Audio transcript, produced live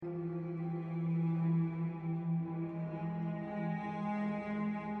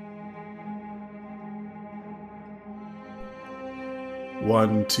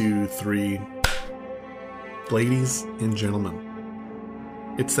One, two, three. Ladies and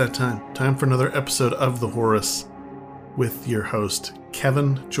gentlemen, it's that time. Time for another episode of The Horus with your host,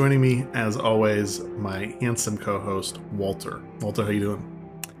 Kevin. Joining me, as always, my handsome co-host, Walter. Walter, how you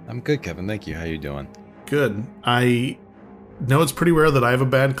doing? I'm good, Kevin. Thank you. How you doing? Good. I know it's pretty rare that I have a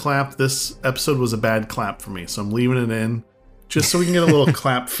bad clap. This episode was a bad clap for me, so I'm leaving it in just so we can get a little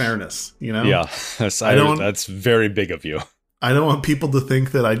clap fairness, you know? Yeah, that's very big of you. I don't want people to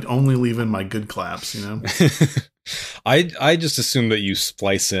think that I only leave in my good claps, you know? I just assume that you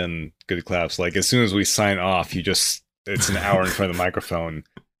splice in good claps. Like, as soon as we sign off, it's an hour in front of the microphone.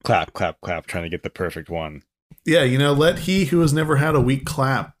 Clap, clap, clap, trying to get the perfect one. Yeah, you know, let he who has never had a weak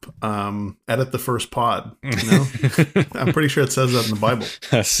clap edit the first pod, you know? I'm pretty sure it says that in the Bible.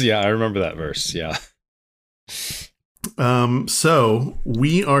 Yeah, I remember that verse, yeah. So,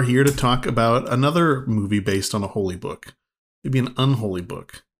 we are here to talk about another movie based on a holy book. Maybe an unholy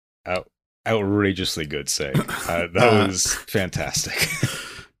book. Outrageously good say. That was fantastic.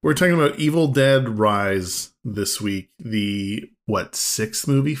 We're talking about Evil Dead Rise this week. The, fifth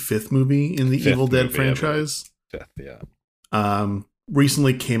movie in the Evil Dead franchise? Fifth, yeah.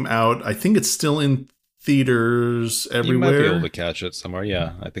 Recently came out. I think it's still in theaters everywhere. You might be able to catch it somewhere.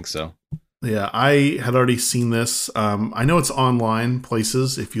 Yeah, I think so. Yeah, I had already seen this. I know it's online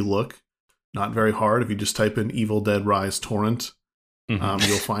places if you look. Not very hard. If you just type in Evil Dead Rise torrent, you'll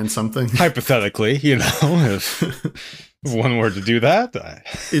find something. Hypothetically, you know, if one were to do that.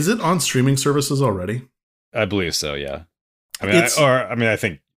 Is it on streaming services already? I believe so, yeah. I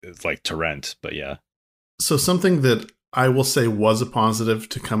think it's like torrent, but yeah. So something that I will say was a positive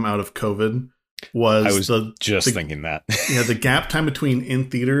to come out of COVID was I was thinking that. Yeah, the gap time between in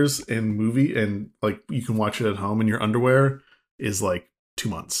theaters and movie and like you can watch it at home in your underwear is like 2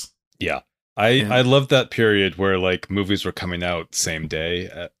 months. Yeah. I loved that period where like movies were coming out same day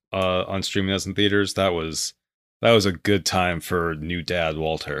on streaming as in theaters. That was a good time for new dad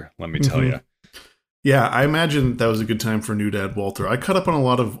Walter, let me tell you. Yeah, I imagine that was a good time for new dad Walter. I caught up on a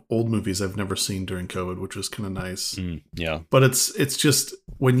lot of old movies I've never seen during COVID, which was kind of nice. Yeah. But it's just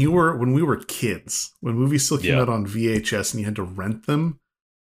when we were kids, when movies still came out on VHS and you had to rent them,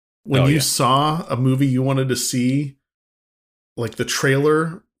 when you saw a movie you wanted to see, like the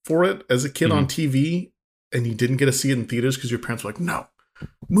trailer for it as a kid on TV, and you didn't get to see it in theaters because your parents were like, no,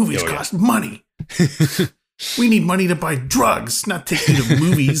 movies cost money. We need money to buy drugs, not take you to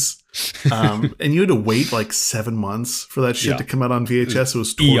movies. And you had to wait like 7 months for that shit to come out on VHS. It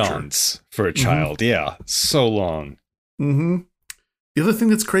was torture. Eons for a child. Yeah. So long. The other thing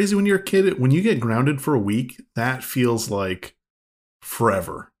that's crazy when you're a kid, when you get grounded for a week, that feels like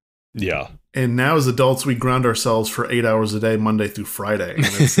forever. Yeah. And now as adults, we ground ourselves for 8 hours a day, Monday through Friday. And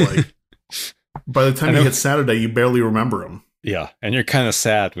it's like, by the time you hit Saturday, you barely remember them. Yeah. And you're kind of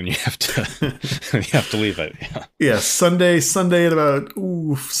sad when you have to leave it. Yeah. Sunday at about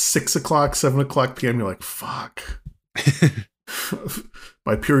 6 o'clock, 7 o'clock p.m. You're like, fuck.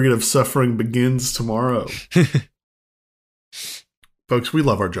 My period of suffering begins tomorrow. Folks, we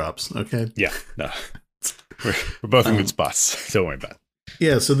love our jobs. Okay. Yeah. No. We're both in good spots. Don't worry about it.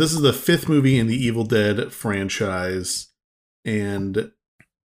 Yeah, so this is the fifth movie in the Evil Dead franchise, and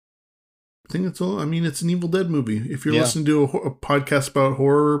I think it's an Evil Dead movie. If you're listening to a podcast about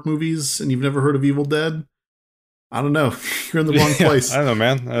horror movies and you've never heard of Evil Dead, I don't know. You're in the wrong place. I don't know,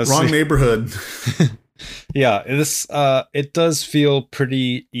 man. Wrong neighborhood. Yeah, it does feel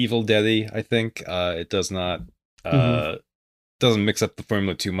pretty Evil Dead-y, I think. It does not doesn't mix up the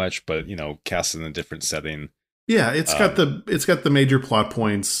formula too much, but cast in a different setting. Yeah, it's got the major plot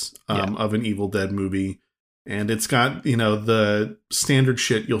points of an Evil Dead movie, and it's got the standard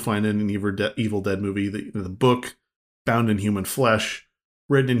shit you'll find in an Evil Dead movie. The book, bound in human flesh,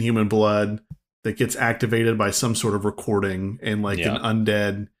 written in human blood, that gets activated by some sort of recording, and an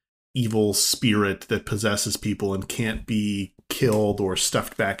undead evil spirit that possesses people and can't be killed or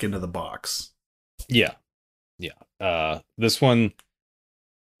stuffed back into the box. Yeah. This one.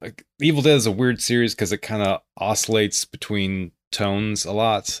 Like, Evil Dead is a weird series because it kind of oscillates between tones a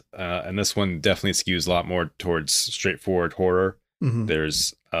lot, and this one definitely skews a lot more towards straightforward horror.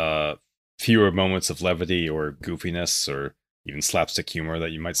 There's fewer moments of levity or goofiness or even slapstick humor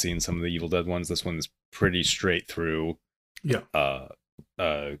that you might see in some of the Evil Dead ones. This one is pretty straight through,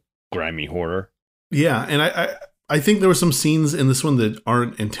 grimy horror. Yeah, and I think there were some scenes in this one that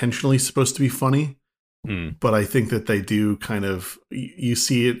aren't intentionally supposed to be funny. But I think that they do kind of, you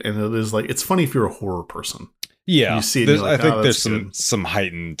see it and it is like, it's funny if you're a horror person. Yeah. You see it and you're like, I think there's some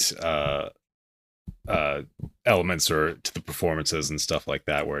heightened elements or to the performances and stuff like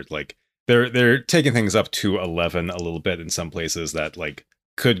that, where like they're taking things up to 11 a little bit in some places that like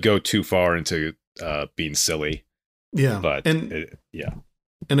could go too far into being silly. Yeah, but yeah.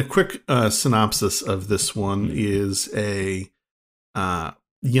 And a quick synopsis of this one is a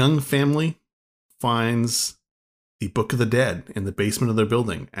young family finds the Book of the Dead in the basement of their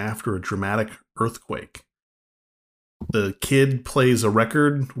building after a dramatic earthquake. The kid plays a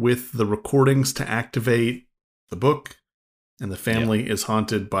record with the recordings to activate the book, and the family is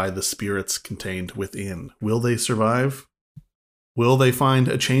haunted by the spirits contained within. Will they survive? Will they find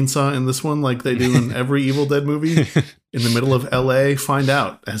a chainsaw in this one like they do in every Evil Dead movie? In the middle of LA? Find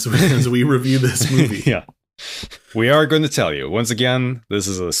out as we review this movie. Yeah. We are going to tell you. Once again, this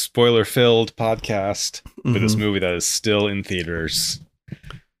is a spoiler-filled podcast for this movie that is still in theaters.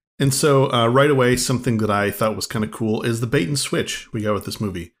 And so right away, something that I thought was kind of cool is the bait and switch we got with this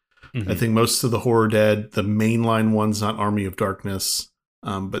movie. I think most of the horror Dead, the mainline ones, not Army of Darkness,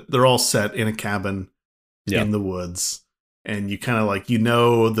 but they're all set in a cabin in the woods. And you kind of like,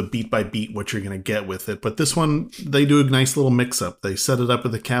 the beat by beat what you're going to get with it. But this one, they do a nice little mix up. They set it up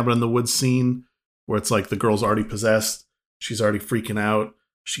with the cabin in the woods scene where it's like the girl's already possessed. She's already freaking out.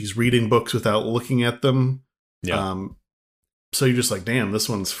 She's reading books without looking at them. Yeah. So you're just like, damn, this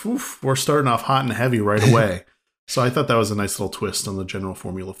one's, we're starting off hot and heavy right away. So I thought that was a nice little twist on the general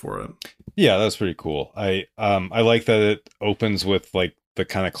formula for it. Yeah, that's pretty cool. I like that it opens with like the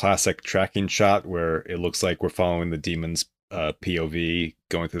kind of classic tracking shot where it looks like we're following the demon's POV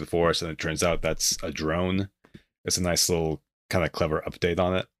going through the forest, and it turns out that's a drone. It's a nice little kind of clever update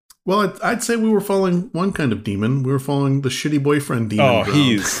on it. Well, I'd say we were following one kind of demon. We were following the shitty boyfriend demon. Oh,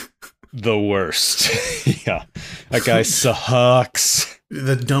 he's the worst. Yeah, that guy sucks.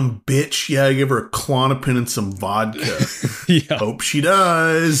 The dumb bitch. Yeah, I give her a Klonopin and some vodka. Yeah. Hope she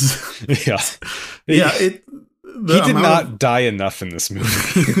does. Yeah. Yeah, he did not die enough in this movie.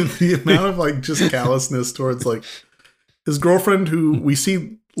 The amount of like just callousness towards like his girlfriend, who we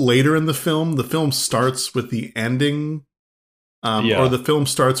see later in the film starts with the ending, or the film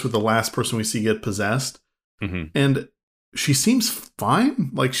starts with the last person we see get possessed. And she seems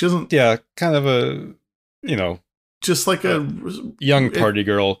fine. Like she doesn't. Yeah, kind of a, just like a young party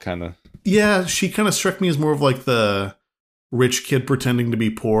girl kind of. Yeah, she kind of struck me as more of like the rich kid pretending to be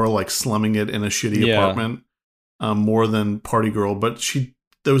poor, like slumming it in a shitty apartment, more than party girl. But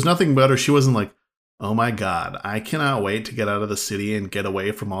there was nothing about her. She wasn't like, oh my God, I cannot wait to get out of the city and get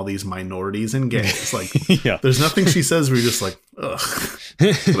away from all these minorities and gays. Like, there's nothing she says where you're just like, ugh,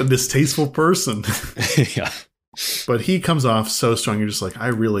 what a distasteful person. Yeah. But he comes off so strong. You're just like, I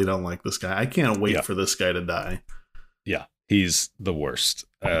really don't like this guy. I can't wait for this guy to die. Yeah, he's the worst.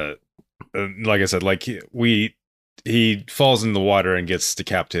 Like I said, like he falls in the water and gets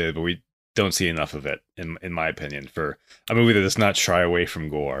decapitated, but we don't see enough of it, in my opinion, for a movie that does not shy away from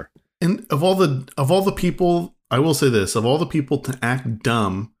gore. And of all the people, I will say this, of all the people to act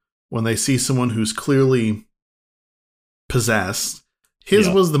dumb when they see someone who's clearly possessed, his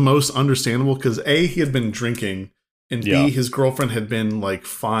was the most understandable because A, he had been drinking, and B, his girlfriend had been like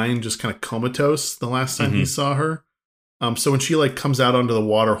fine, just kind of comatose the last time he saw her. So when she like comes out onto the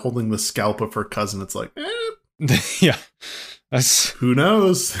water holding the scalp of her cousin, it's like, yeah, that's, who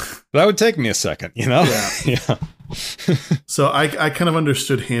knows? That would take me a second, Yeah. So I kind of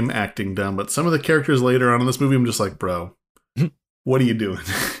understood him acting dumb, but some of the characters later on in this movie, I'm just like, bro, what are you doing?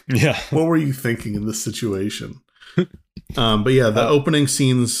 Yeah. What were you thinking in this situation? But yeah, the opening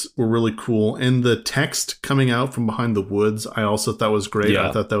scenes were really cool. And the text coming out from behind the woods, I also thought was great. Yeah.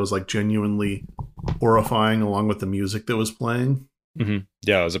 I thought that was like genuinely horrifying along with the music that was playing.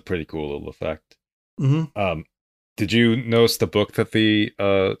 Yeah, it was a pretty cool little effect. Did you notice the book that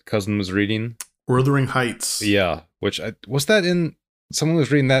the cousin was reading? Wuthering Heights. Yeah, was that in, someone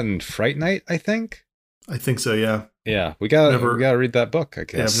was reading that in Fright Night, I think? I think so, yeah. Yeah, we gotta read that book, I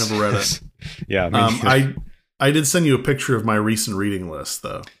guess. Yeah, I've never read it. Yeah, I did send you a picture of my recent reading list,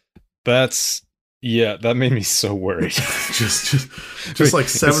 though. That made me so worried. just like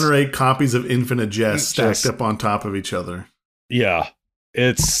 7 or 8 copies of Infinite Jest stacked up on top of each other. Yeah,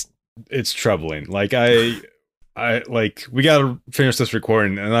 it's troubling. Like I like, we gotta finish this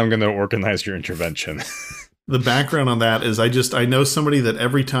recording, and I'm gonna organize your intervention. The background on that is I know somebody that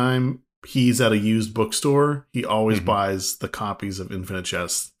every time he's at a used bookstore, he always buys the copies of Infinite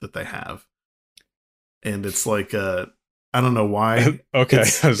Jest that they have. And it's like, I don't know why. Okay.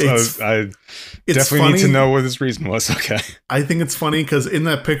 I definitely need to know what his reason was. Okay. I think it's funny because in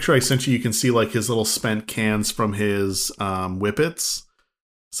that picture I sent you can see like his little spent cans from his whippets.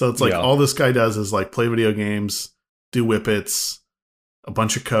 So it's like all this guy does is like play video games, do whippets, a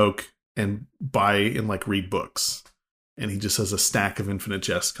bunch of coke, and buy and like read books. and he just has a stack of Infinite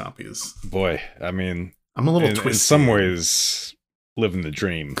Jest copies. Boy, I mean, I'm a little twisted. In some ways, living the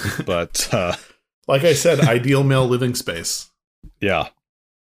dream, but like I said, ideal male living space. Yeah,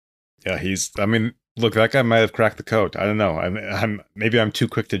 I mean, look, that guy might have cracked the code. I don't know. Maybe I'm too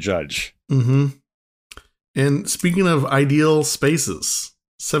quick to judge. Mm-hmm. And speaking of ideal spaces,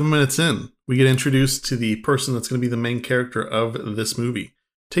 7 minutes in, we get introduced to the person that's going to be the main character of this movie,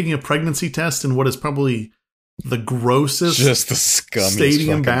 taking a pregnancy test in what is probably the grossest, just the scummiest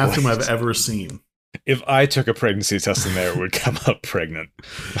stadium bathroom place I've ever seen. If I took a pregnancy test in there, it would come up pregnant.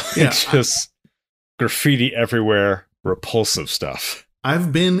 Yeah. Just graffiti everywhere, repulsive stuff.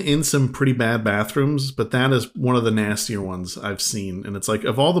 I've been in some pretty bad bathrooms, but that is one of the nastier ones I've seen. And it's like,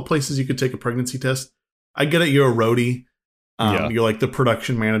 of all the places you could take a pregnancy test, I get it, you're a roadie. You're like the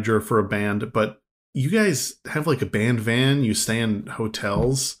production manager for a band, but you guys have like a band van. You stay in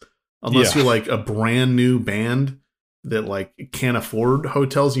hotels, unless you're like a brand new band that like can't afford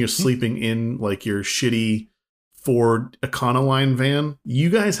hotels and you're sleeping in like your shitty Ford Econoline van. You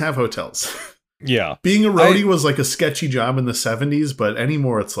guys have hotels. Yeah. Being a roadie was like a sketchy job in the 70s, but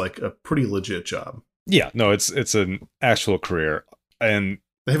anymore it's like a pretty legit job. Yeah, no, it's an actual career. And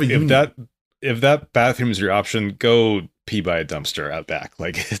they have a union. If that bathroom is your option, go pee by a dumpster out back.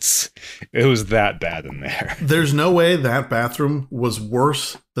 Like it was that bad in there. There's no way that bathroom was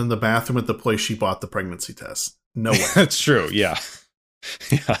worse than the bathroom at the place she bought the pregnancy test. No way. That's true. Yeah.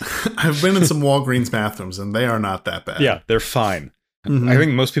 Yeah. I've been in some Walgreens bathrooms and they are not that bad. Yeah, they're fine. Mm-hmm. I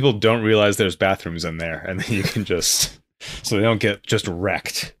think most people don't realize there's bathrooms in there, and then you can so they don't get just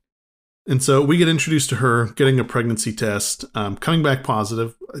wrecked. And so we get introduced to her getting a pregnancy test, coming back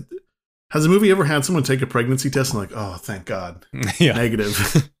positive. Has a movie ever had someone take a pregnancy test and like, oh, thank God,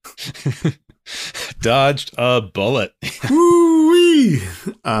 negative? Dodged a bullet. Woo-wee!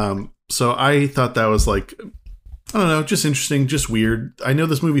 So I thought that was like, I don't know, just interesting, just weird. I know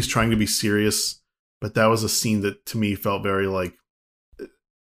this movie's trying to be serious, but that was a scene that to me felt very like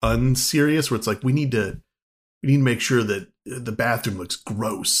unserious, where it's like we need to make sure that the bathroom looks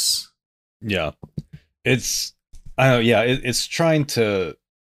gross. Yeah, it's trying to,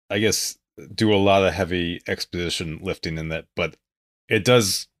 I guess, do a lot of heavy exposition lifting in that, but it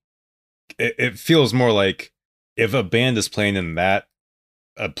does. It feels more like if a band is playing in a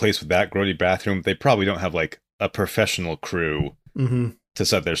place with that grody bathroom, they probably don't have like a professional crew to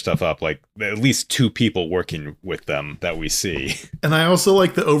set their stuff up. Like at least two people working with them that we see. And I also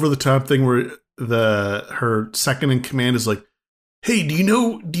like the over the top thing where her second in command is like, hey, do you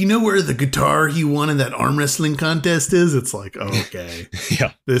know where the guitar he won in that arm wrestling contest is? It's like, oh, okay.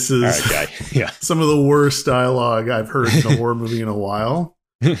 Yeah. This is all right, guy. Yeah. Some of the worst dialogue I've heard in a horror movie in a while.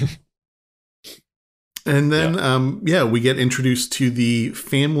 And then, we get introduced to the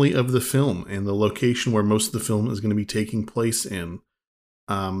family of the film and the location where most of the film is going to be taking place in.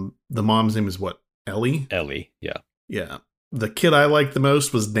 The mom's name is what? Ellie? Ellie, yeah. Yeah. The kid I liked the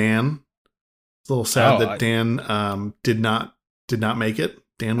most was Dan. It's a little sad that Dan did not make it.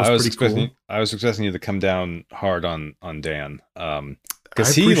 Dan was pretty cool. I was expecting you to come down hard on Dan.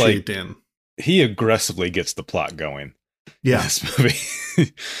 Because Dan. He aggressively gets the plot going. Yeah. This movie.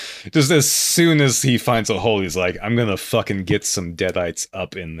 Just as soon as he finds a hole, he's like, I'm gonna fucking get some deadites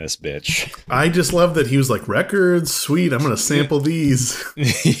up in this bitch. I just love that he was like, records, sweet, I'm gonna sample these.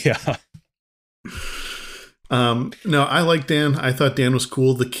 Yeah. No, I like Dan. I thought Dan was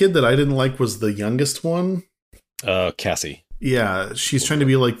cool. The kid that I didn't like was the youngest one. Cassie. Yeah, she's trying to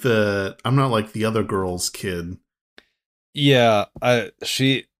be like I'm not like the other girl's kid. Yeah,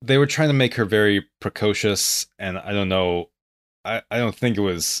 they were trying to make her very precocious, and I don't know. I don't think it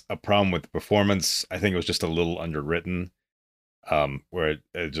was a problem with the performance. I think it was just a little underwritten. Where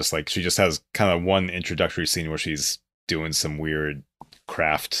it just like she just has kind of one introductory scene where she's doing some weird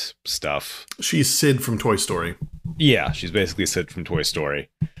craft stuff. She's Sid from Toy Story. Yeah, she's basically Sid from Toy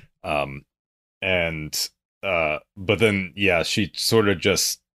Story. But then she sort of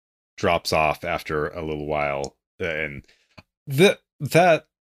just drops off after a little while, and that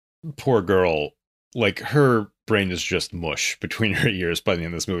poor girl, like her brain is just mush between her ears by the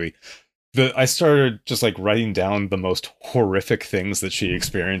end of this movie. I started just like writing down the most horrific things that she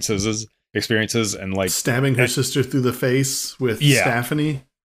experiences and like stabbing her sister through the face with Stephanie.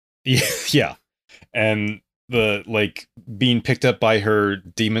 Yeah. And the like being picked up by her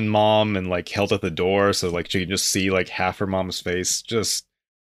demon mom and like held at the door so like she can just see like half her mom's face. Just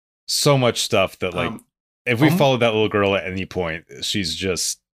so much stuff that like if we followed that little girl at any point, she's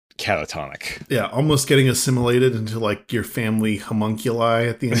just catatonic. Yeah, almost getting assimilated into like your family homunculi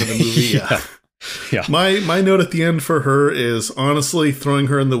at the end of the movie. Yeah. My note at the end for her is, honestly, throwing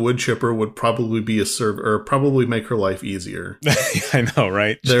her in the wood chipper would probably be probably make her life easier. I know,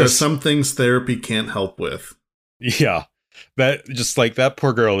 right? There are some things therapy can't help with. Yeah. That just like that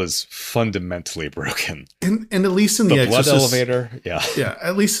poor girl is fundamentally broken. And at least in the blood Exorcist, elevator, yeah. Yeah,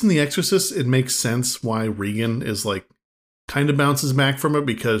 at least in the Exorcist, it makes sense why Regan is like kind of bounces back from it,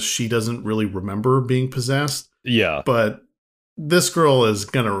 because she doesn't really remember being possessed. Yeah. But this girl is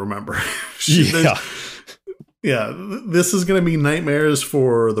gonna remember. Yeah, this is gonna be nightmares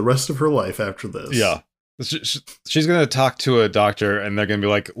for the rest of her life after this. Yeah. She's going to talk to a doctor and they're going to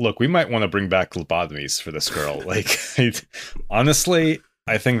be like, look, we might want to bring back lobotomies for this girl. Like, honestly,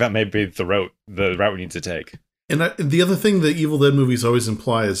 I think that may be the route we need to take. And the other thing that Evil Dead movies always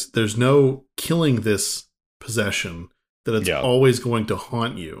imply is there's no killing this possession, that it's always going to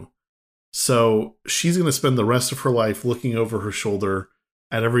haunt you. So she's going to spend the rest of her life looking over her shoulder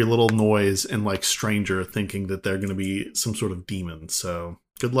at every little noise and like stranger, thinking that they're going to be some sort of demon. So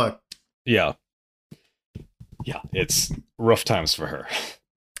good luck. Yeah. Yeah, it's rough times for her.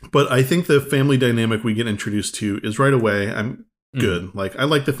 But I think the family dynamic we get introduced to is right away. I'm good. Like, I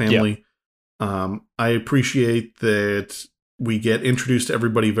like the family. Yeah. I appreciate that we get introduced to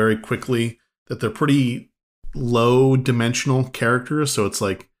everybody very quickly, that they're pretty low dimensional characters. So it's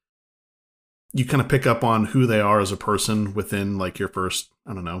like you kind of pick up on who they are as a person within like your first,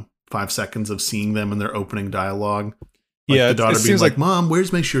 5 seconds of seeing them in their opening dialogue. Like the daughter being like, Mom,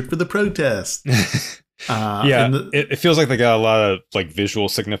 where's my shirt for the protest? It feels like they got a lot of like visual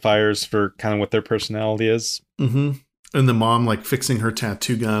signifiers for kind of what their personality is. Mm-hmm. And the mom like fixing her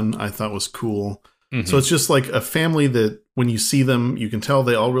tattoo gun, I thought was cool. Mm-hmm. So it's just like a family that when you see them, you can tell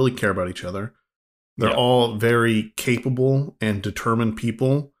they all really care about each other. They're all very capable and determined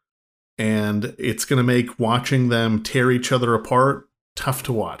people. And it's going to make watching them tear each other apart tough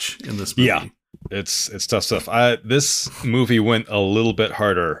to watch in this movie. Yeah. It's tough stuff. This movie went a little bit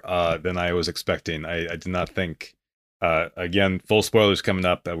harder than I was expecting. I did not think. Again, full spoilers coming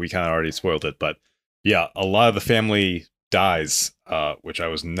up. We kind of already spoiled it, but yeah, a lot of the family dies, which I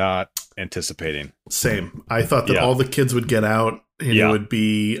was not anticipating. Same. I thought that all the kids would get out, and it would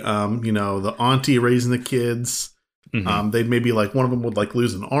be, the auntie raising the kids. Mm-hmm. They'd maybe like one of them would like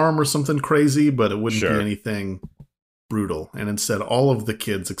lose an arm or something crazy, but it wouldn't be anything brutal. And instead all of the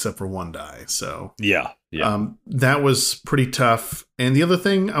kids except for one die. So that was pretty tough. And the other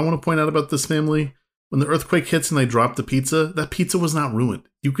thing I want to point out about this family, when the earthquake hits and they drop the pizza, that pizza was not ruined.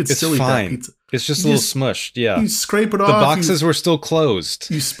 You could still eat that pizza. It's just a little smushed. Yeah, you scrape it off. The boxes were still closed.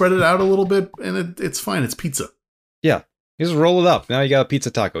 You spread it out a little bit and it's fine. It's pizza. Yeah, you just roll it up. Now you got a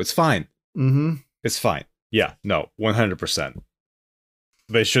pizza taco. It's fine. Mm-hmm. It's fine. Yeah, no, 100%.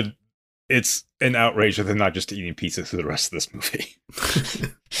 They should. It's an outrage that they're not just eating pizza through the rest of this movie.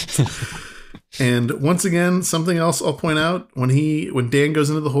 And once again, something else I'll point out, when Dan goes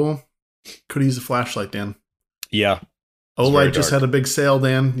into the hole, could have used a flashlight, Dan. Yeah. Olight just had a big sale,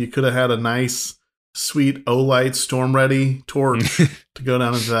 Dan. You could have had a nice, sweet Olight storm ready torch to go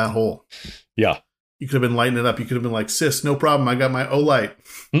down into that hole. Yeah. You could have been lighting it up. You could have been like, sis, no problem. I got my Olight.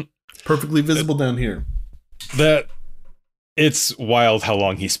 Perfectly visible down here. It's wild how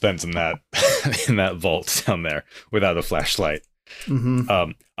long he spends in that in that vault down there without a flashlight.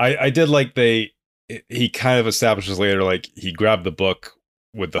 Mm-hmm. I did like he kind of establishes later, like he grabbed the book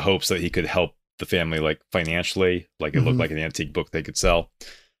with the hopes that he could help the family like financially, like it looked like an antique book they could sell.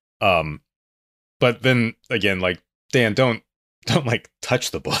 But then again, like, Dan, don't like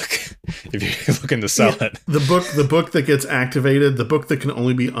touch the book if you're looking to sell it. The book that gets activated, the book that can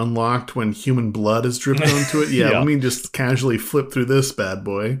only be unlocked when human blood is dripped onto it. Let me just casually flip through this bad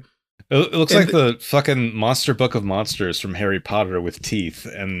boy. It looks like the fucking monster book of monsters from Harry Potter with teeth,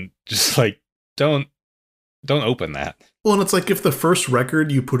 and just like don't open that. Well, and it's like if the first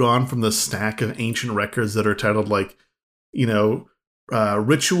record you put on from the stack of ancient records that are titled like,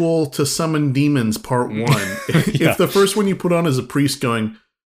 Ritual to Summon Demons Part 1. If the first one you put on is a priest going,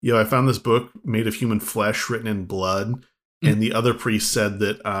 I found this book made of human flesh written in blood, and the other priest said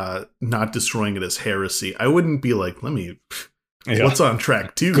that not destroying it is heresy, I wouldn't be like, what's on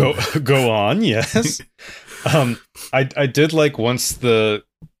track 2? Go on, yes. I did like once the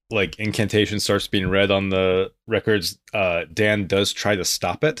like incantation starts being read on the records, Dan does try to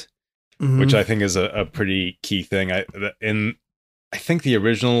stop it, which I think is a pretty key thing. I think the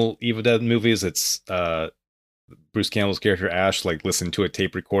original Evil Dead movies, it's Bruce Campbell's character Ash like listened to a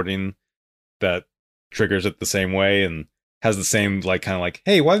tape recording that triggers it the same way and has the same like kind of like,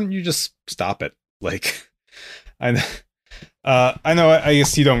 hey, why don't you just stop it? Like, I know. I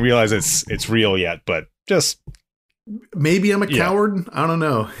guess you don't realize it's real yet, but just maybe I'm a coward. I don't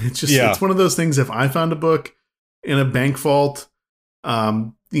know. It's just it's one of those things. If I found a book in a bank vault,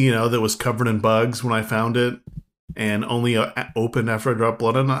 that was covered in bugs when I found it, and only opened after I dropped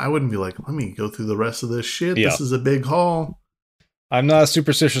blood on it, I wouldn't be like, let me go through the rest of this shit. Yeah. This is a big haul. I'm not a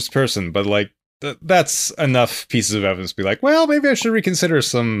superstitious person, but like that's enough pieces of evidence to be like, well, maybe I should reconsider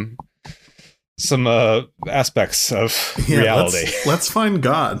some aspects of reality. Let's find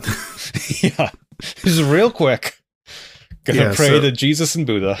God. Yeah, just real quick. Gonna pray to Jesus and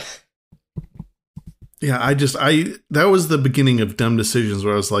Buddha. Yeah, that was the beginning of dumb decisions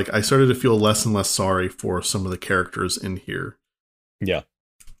where I was like, I started to feel less and less sorry for some of the characters in here. Yeah.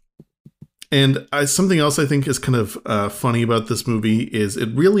 And something else I think is kind of funny about this movie is it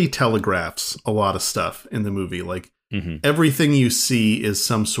really telegraphs a lot of stuff in the movie. Like everything you see is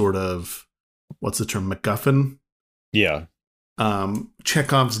some sort of, what's the term, MacGuffin? Yeah.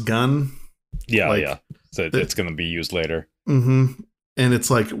 Chekhov's gun. Yeah, So it's going to be used later. Mm-hmm. And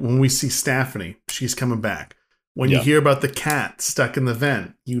it's like when we see Stephanie, she's coming back. When you hear about the cat stuck in the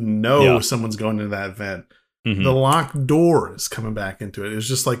vent, someone's going into that vent. Mm-hmm. The locked door is coming back into it. It's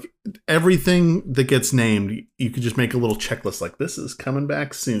just like everything that gets named, you could just make a little checklist like, this is coming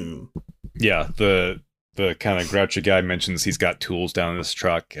back soon. Yeah, the kind of grouchy guy mentions he's got tools down in his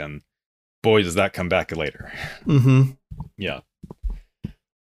truck, and boy, does that come back later. Mm-hmm. Yeah.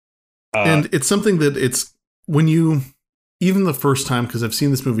 And it's something that it's when you... Even the first time, because I've seen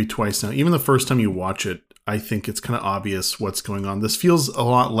this movie twice now, even the first time you watch it, I think it's kind of obvious what's going on. This feels a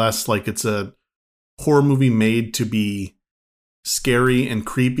lot less like it's a horror movie made to be scary and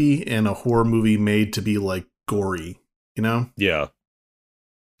creepy and a horror movie made to be like gory, you know? Yeah.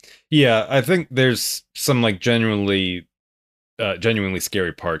 Yeah, I think there's some like genuinely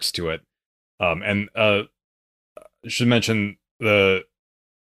scary parts to it. And I should mention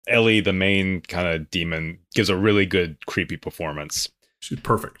Ellie, the main kind of demon, gives a really good creepy performance. She's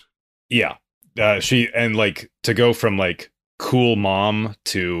perfect. Yeah. To go from like cool mom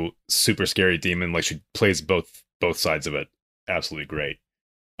to super scary demon, like she plays both sides of it absolutely great.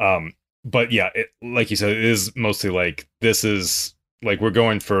 But yeah, like you said, it is mostly like, this is like, we're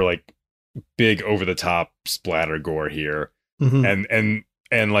going for like big over the top splatter gore here. Mm-hmm.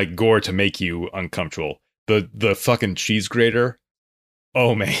 And like gore to make you uncomfortable. The fucking cheese grater.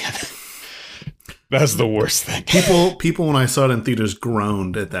 Oh man, that's the worst thing. People when I saw it in theaters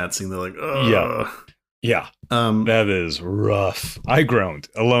groaned at that scene. They're like, ugh. Yeah. That is rough. I groaned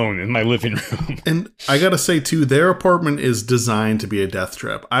alone in my living room. And I gotta say too, their apartment is designed to be a death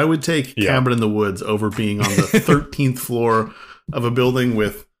trap. I would take Cabin in the Woods over being on the 13th floor of a building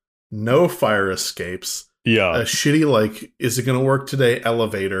with no fire escapes. Yeah, a shitty like, is it gonna work today?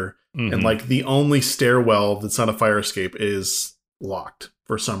 Elevator, and like the only stairwell that's not a fire escape is locked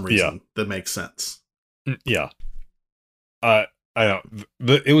for some reason that makes sense. Yeah. I don't.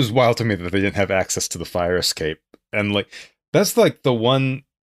 It was wild to me that they didn't have access to the fire escape, and like that's like the one.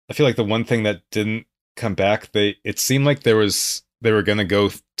 I feel like the one thing that didn't come back. It seemed like they were gonna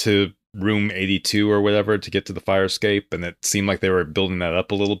go to room 82 or whatever to get to the fire escape, and it seemed like they were building that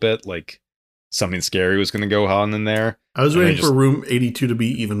up a little bit, like something scary was gonna go on in there. I was waiting for room 82 to be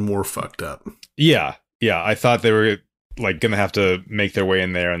even more fucked up. Yeah, I thought they were like gonna have to make their way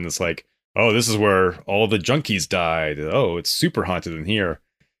in there, and it's like, oh, this is where all the junkies died. Oh, it's super haunted in here,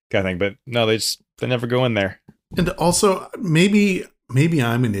 kind of thing. But no, they never go in there. And also, maybe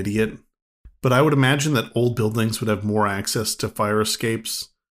I'm an idiot, but I would imagine that old buildings would have more access to fire escapes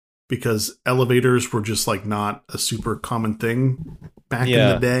because elevators were just like not a super common thing back in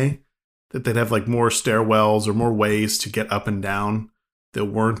the day. That they'd have like more stairwells or more ways to get up and down that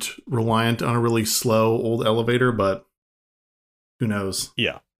weren't reliant on a really slow old elevator, but who knows?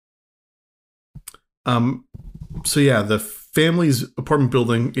 Yeah. So yeah, the family's apartment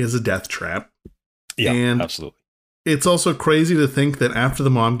building is a death trap. Yeah, and absolutely. It's also crazy to think that after the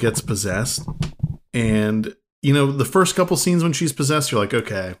mom gets possessed, and the first couple scenes when she's possessed, you're like,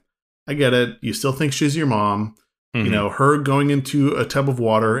 okay, I get it. You still think she's your mom. Mm-hmm. Her going into a tub of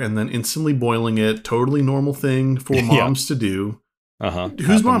water and then instantly boiling it, totally normal thing for moms to do.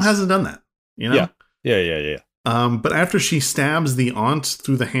 Whose mom hasn't done that? Yeah. But after she stabs the aunt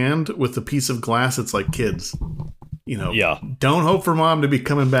through the hand with a piece of glass, it's like, kids, don't hope for mom to be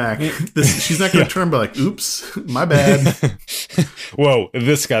coming back. She's not going to turn and be like, oops, my bad. Whoa,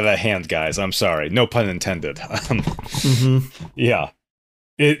 this got that hand, guys. I'm sorry. No pun intended. Yeah.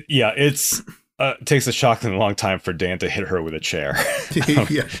 It takes a shocking long time for Dan to hit her with a chair. In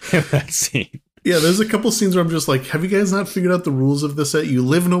that scene. Yeah, there's a couple scenes where I'm just like, have you guys not figured out the rules of this yet? You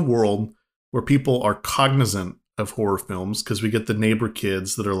live in a world where people are cognizant of horror films because we get the neighbor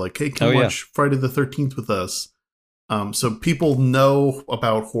kids that are like, hey, come watch Friday the 13th with us. So people know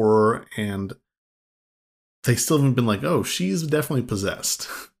about horror, and they still haven't been like, oh, she's definitely possessed.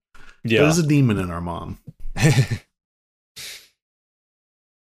 Yeah. There's a demon in our mom.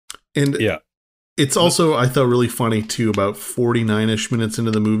 And yeah. It's also, I thought, really funny, too, about 49-ish minutes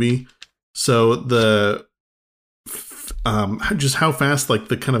into the movie. So just how fast, like,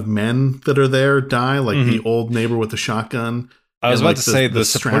 the kind of men that are there die, like the old neighbor with the shotgun. I was about to say the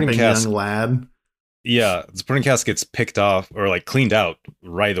supporting cast, young lad. Yeah, the supporting cast gets picked off or like cleaned out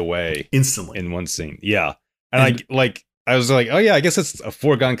right away, instantly in one scene. Yeah, and I was like, oh yeah, I guess it's a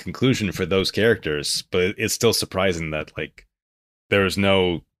foregone conclusion for those characters, but it's still surprising that like there was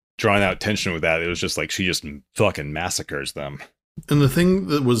no drawn out tension with that. It was just like she just fucking massacres them. And the thing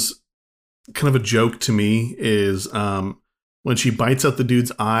that was kind of a joke to me is when she bites out the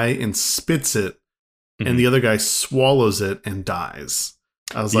dude's eye and spits it, and the other guy swallows it and dies.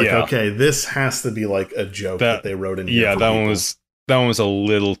 I was like, okay, this has to be like a joke that they wrote in here. Yeah, that one was a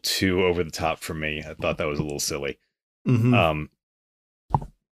little too over the top for me. I thought that was a little silly. But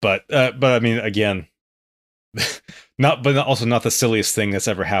I mean, again, but also not the silliest thing that's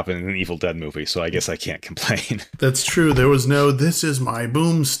ever happened in an Evil Dead movie. So I guess I can't complain. That's true. There was no, this is my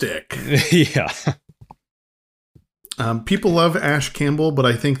boomstick. Yeah. People love Ash Campbell, but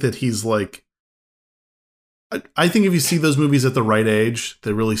I think that he's like, I think if you see those movies at the right age,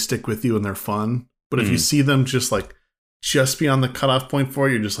 they really stick with you and they're fun. But if you see them just beyond the cutoff point for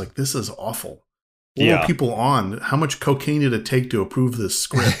you, you're just like, this is awful. What were people on? How much cocaine did it take to approve this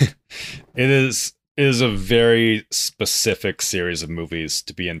script? It is a very specific series of movies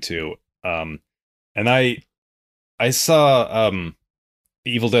to be into. And I saw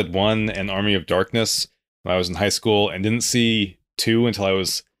Evil Dead 1 and Army of Darkness when I was in high school, and didn't see 2 until I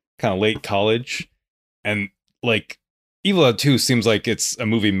was kind of late college. And like Evil Dead 2 seems like it's a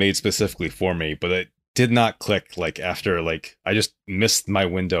movie made specifically for me, but it did not click like after I just missed my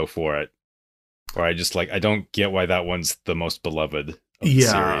window for it. Or I just I don't get why that one's the most beloved of the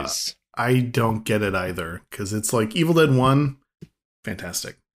series. I don't get it either, because it's like Evil Dead 1,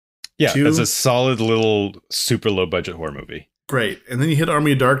 fantastic. Yeah, 2, it's a solid little super low budget horror movie. Great. And then you hit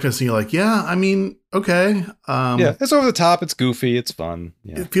Army of Darkness and you're like, yeah, I mean, okay. Yeah, it's over the top, it's goofy, it's fun.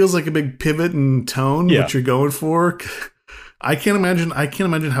 Yeah. It feels like a big pivot in tone, what you're going for. I can't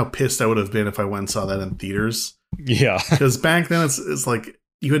imagine how pissed I would have been if I went and saw that in theaters. Yeah. Because back then it's like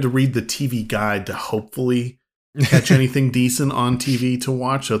you had to read the TV guide to hopefully catch anything decent on TV to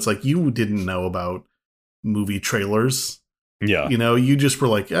watch. So it's like you didn't know about movie trailers. Yeah. You just were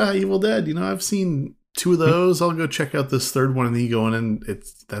like, Evil Dead, I've seen 2 of those. I'll go check out this third one. And then you go in and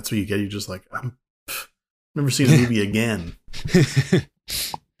that's what you get. You're just like, I'm never seen a movie again.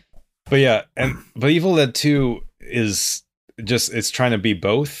 But yeah, but Evil Dead 2 is just, it's trying to be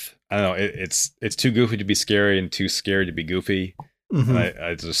both. I don't know. It's too goofy to be scary and too scary to be goofy. And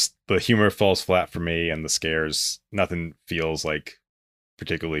I just, the humor falls flat for me, and the scares, nothing feels like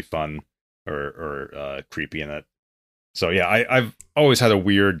particularly fun or creepy in it. So yeah, I've always had a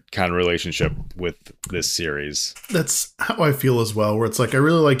weird kind of relationship with this series. That's how I feel as well, where it's like, I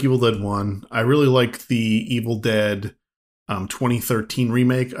really like Evil Dead 1. I really like the Evil Dead 2013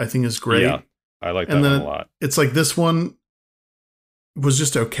 remake, I think is great. Yeah, I like that one a lot. It's like this one was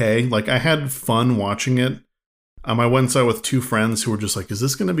just okay. Like, I had fun watching it. I went and saw it with 2 friends who were just like, is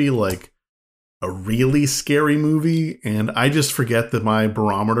this going to be like a really scary movie? And I just forget that my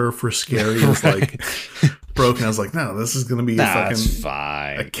barometer for scary is like broken. I was like, no, this is going to be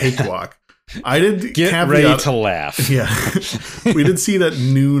a cakewalk. I did get ready to laugh. Yeah. We did see it at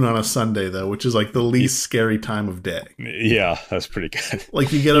noon on a Sunday, though, which is like the least scary time of day. Yeah, that's pretty good.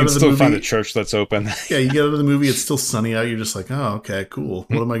 Like, you get out of the still movie, find a church that's open. Yeah, you get out of the movie, it's still sunny out. You're just like, oh, okay, cool.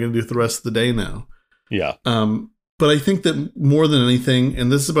 What am I going to do for the rest of the day now? Yeah. But I think that more than anything,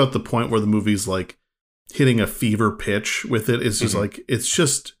 and this is about the point where the movie's like hitting a fever pitch with it, is just like, it's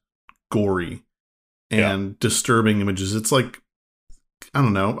just gory and disturbing images. It's like, I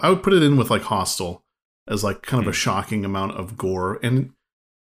don't know, I would put it in with like Hostel as like kind of a shocking amount of gore. And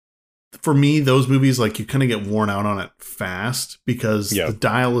for me, those movies, like, you kind of get worn out on it fast because the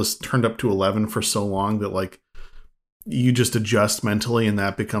dial is turned up to 11 for so long that like you just adjust mentally, and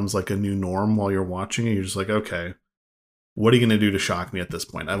that becomes like a new norm while you're watching it. You're just like, okay, what are you going to do to shock me at this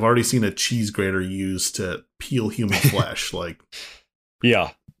point? I've already seen a cheese grater used to peel human flesh. Like, yeah,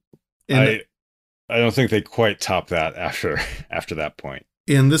 and I don't think they quite top that after that point.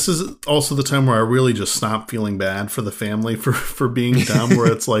 And this is also the time where I really just stopped feeling bad for the family for being dumb,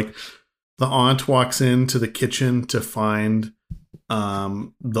 where it's like the aunt walks into the kitchen to find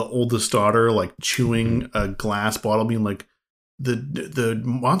the oldest daughter like chewing a glass bottle, being like, the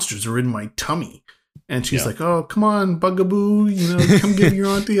monsters are in my tummy. And she's like, "Oh, come on, Bugaboo, come give your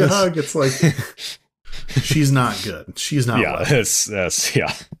auntie a hug." It's like, she's not good. She's not. Yeah, that's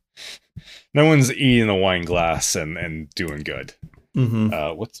no one's eating a wine glass and doing good.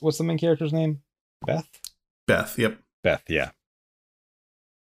 Mm-hmm. What's the main character's name? Beth. Beth. Yep. Beth. Yeah.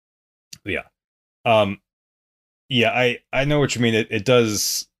 Yeah. Yeah. I know what you mean. It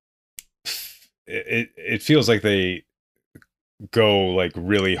does. It feels like they go like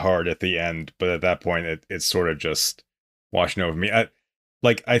really hard at the end, but at that point it's sort of just washing over me.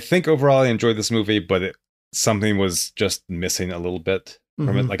 I think overall I enjoyed this movie, but something was just missing a little bit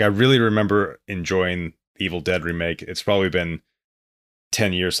from it. Like, I really remember enjoying the Evil Dead remake. It's probably been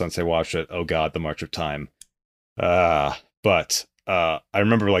 10 years since I watched it. Oh god, The March of Time. But I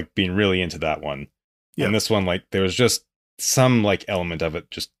remember like being really into that one. Yep. And this one, like, there was just some like element of it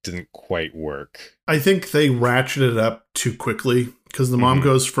just didn't quite work. I think they ratcheted it up too quickly, because the mom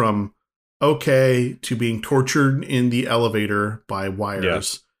goes from okay to being tortured in the elevator by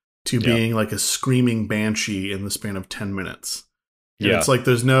wires to being like a screaming banshee in the span of 10 minutes. And it's like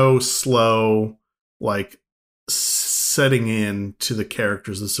there's no slow like setting in to the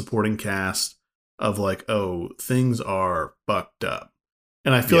characters, the supporting cast of like, oh, things are fucked up.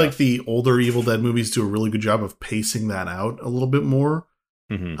 And I feel like the older Evil Dead movies do a really good job of pacing that out a little bit more.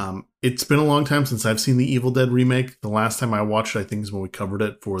 It's been a long time since I've seen the Evil Dead remake. The last time I watched it, I think, is when we covered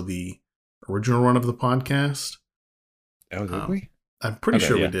it for the original run of the podcast. Oh, did we? I'm pretty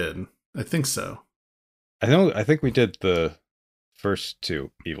sure we did. I think so. I think we did the first two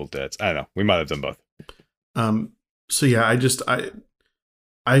Evil Deads. I don't know. We might have done both. So yeah,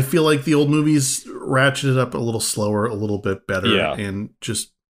 I feel like the old movies ratcheted up a little slower, a little bit better, and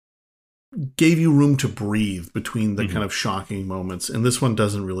just gave you room to breathe between the kind of shocking moments. And this one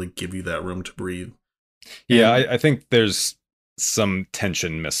doesn't really give you that room to breathe. Yeah, I think there's some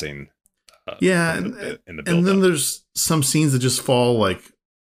tension missing. And then there's some scenes that just fall like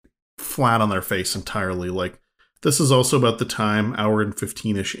flat on their face entirely. Like, this is also about the time, hour and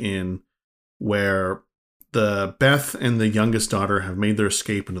 15-ish in, where the Beth and the youngest daughter have made their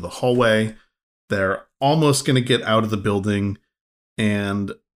escape into the hallway. They're almost going to get out of the building,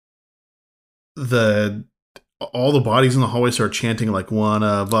 and all the bodies in the hallway start chanting like, "One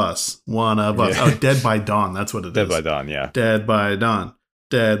of us, one of us." Oh, Dead by Dawn. That's what it is. Dead by Dawn, yeah. Dead by Dawn.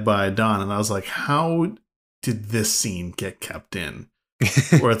 Dead by Dawn. And I was like, how did this scene get kept in?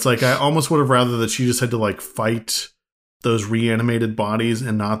 Where it's like, I almost would have rather that she just had to like fight those reanimated bodies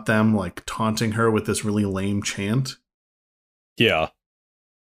and not them like taunting her with this really lame chant. Yeah.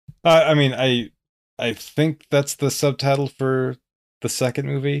 I mean, I think that's the subtitle for the second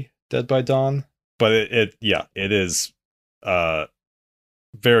movie, Dead by Dawn. But it is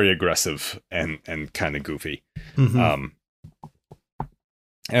very aggressive and kind of goofy.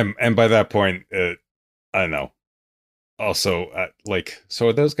 And by that point, I don't know. Also, so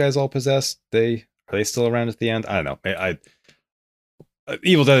are those guys all possessed? Are they still around at the end? I don't know.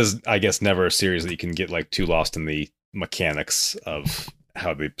 Evil Dead is, I guess, never a series that you can get like too lost in the mechanics of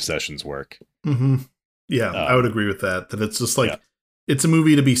how the possessions work. Yeah, I would agree with that. That it's just like, it's a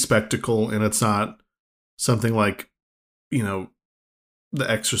movie to be spectacle, and it's not something like, The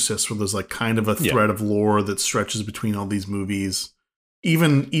Exorcist, where there's like kind of a thread of lore that stretches between all these movies.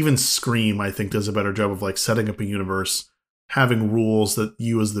 Even Scream, I think, does a better job of like setting up a universe, having rules that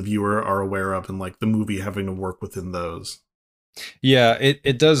you as the viewer are aware of, and like the movie having to work within those. Yeah,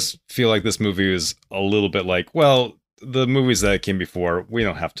 it does feel like this movie is a little bit like, well, the movies that came before, we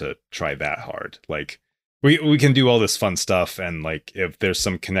don't have to try that hard. Like, we can do all this fun stuff, and like, if there's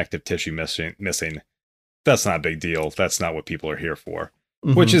some connective tissue missing, that's not a big deal. That's not what people are here for.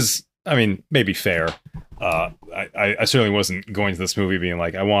 Which is, I mean, maybe fair. I certainly wasn't going to this movie being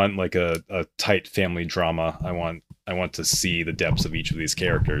like, I want like a tight family drama. I want to see the depths of each of these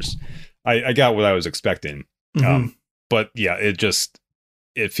characters. I got what I was expecting. But yeah,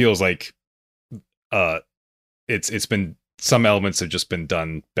 it feels like it's been, some elements have just been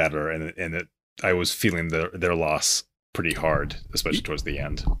done better, and I was feeling their loss pretty hard, especially towards the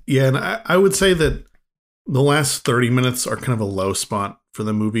end. Yeah, and I would say that the last 30 minutes are kind of a low spot for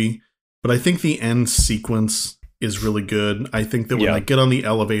the movie, but I think the end sequence is really good. I think that when they get on the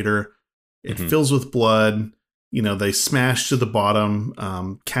elevator, it fills with blood. They smash to the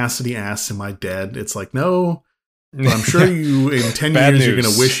bottom. Cassidy asks, "Am I dead?" It's like, no, but I'm sure you, in 10 years, news. You're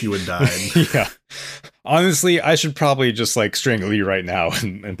going to wish you had died. Yeah. Honestly, I should probably just like strangle you right now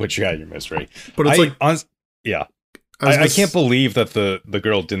and put you out of your misery. But it's I can't believe that the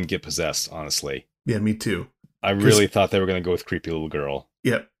girl didn't get possessed, honestly. Yeah, me too. I really thought they were going to go with creepy little girl.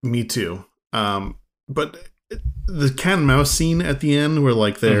 Yeah, me too. But the cat and mouse scene at the end, where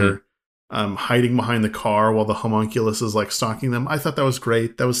like they're hiding behind the car while the homunculus is like stalking them. I thought that was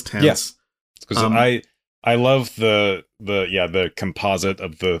great. That was tense. Because I love the composite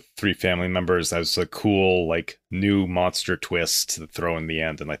of the three family members. That was a cool like new monster twist to throw in the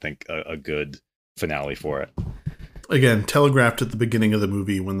end, and I think a good finale for it. Again, telegraphed at the beginning of the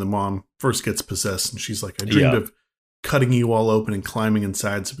movie when the mom first gets possessed, and she's like, "I dreamed of cutting you all open and climbing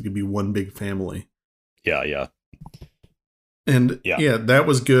inside so we could be one big family." Yeah. And that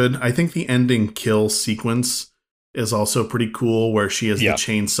was good. I think the ending kill sequence is also pretty cool, where she has the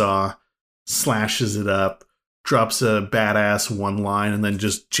chainsaw, slashes it up, drops a badass one line, and then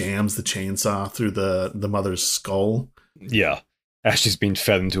just jams the chainsaw through the mother's skull. Yeah. As she's being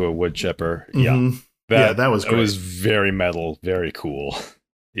fed into a wood chipper. Mm-hmm. Yeah. That was great. It was very metal, very cool.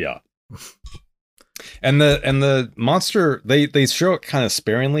 Yeah. And the monster, they show it kind of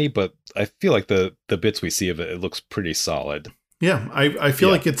sparingly, but I feel like the bits we see of it looks pretty solid. Yeah, I feel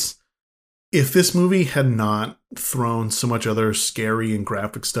like it's, if this movie had not thrown so much other scary and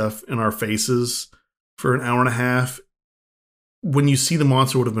graphic stuff in our faces for an hour and a half, when you see the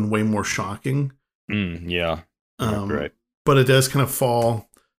monster, it would have been way more shocking. Yeah. Right. But it does kind of fall.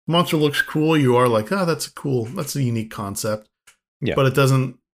 The monster looks cool. You are like, oh, that's a unique concept. Yeah. But it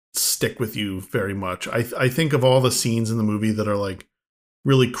doesn't stick with you very much. I think of all the scenes in the movie that are like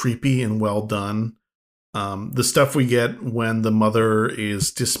really creepy and well done. The stuff we get when the mother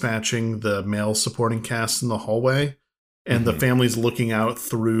is dispatching the male supporting cast in the hallway and the family's looking out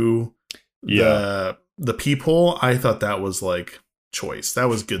through the peephole, I thought that was like choice. That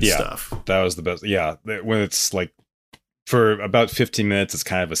was good stuff. That was the best. Yeah. When it's like for about 15 minutes, it's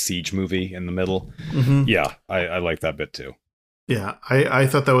kind of a siege movie in the middle. Mm-hmm. Yeah. I like that bit too. Yeah. I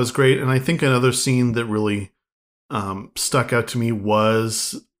thought that was great. And I think another scene that really stuck out to me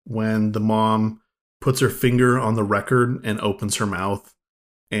was when the mom puts her finger on the record and opens her mouth,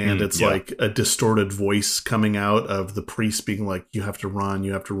 and it's like a distorted voice coming out of the priest being like, you have to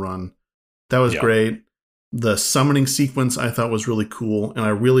run. That was great. The summoning sequence I thought was really cool, and I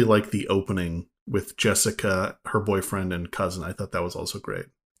really liked the opening with Jessica, her boyfriend, and cousin. I thought that was also great.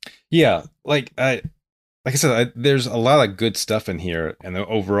 Yeah, like I said, there's a lot of good stuff in here, and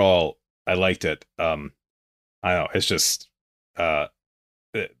overall, I liked it. I don't know, it's just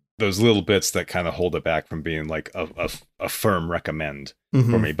those little bits that kind of hold it back from being like a firm recommend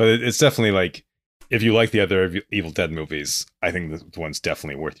for me. But it's definitely like, if you like the other Evil Dead movies, I think this one's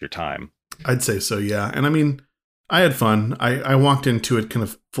definitely worth your time. I'd say so, yeah. And I mean, I had fun. I walked into it kind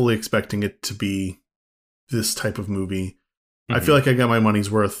of fully expecting it to be this type of movie. I feel like I got my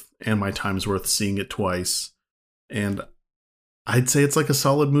money's worth and my time's worth seeing it twice. And I'd say it's like a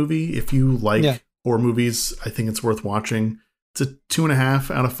solid movie. If you like horror movies, I think it's worth watching. It's a 2.5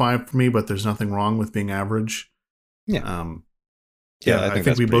 out of 5 for me, but there's nothing wrong with being average. Yeah. I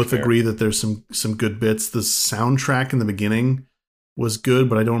think we both fair. Agree that there's some good bits. The soundtrack in the beginning was good,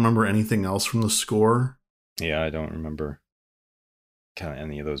 but I don't remember anything else from the score. Yeah, I don't remember kind of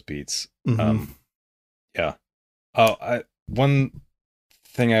any of those beats. Yeah. Oh, one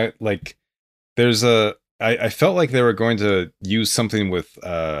thing I like, I felt like they were going to use something with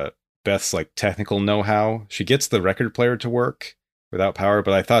Beth's like technical know-how. She gets the record player to work without power,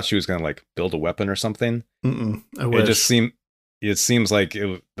 but I thought she was going to like build a weapon or something. I wish. It seems like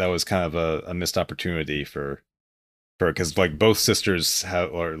that was kind of a missed opportunity for because like both sisters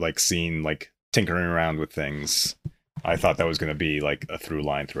are like seen like tinkering around with things. I thought that was going to be like a through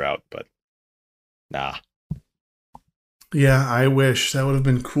line throughout, but nah. Yeah, I wish that would have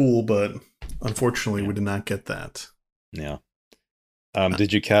been cool, but unfortunately we did not get that. Yeah.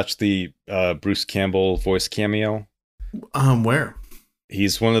 Did you catch the Bruce Campbell voice cameo? Where?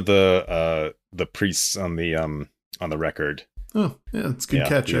 He's one of the priests on the record. Oh, yeah, it's a good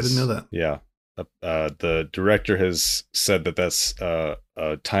catch. I didn't know that. Yeah. The director has said that that's a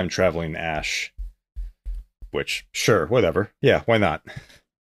time traveling Ash, which sure, whatever. Yeah, why not?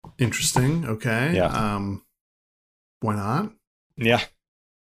 Interesting. Okay. Yeah. Why not? Yeah.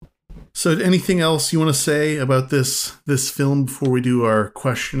 So anything else you want to say about this film before we do our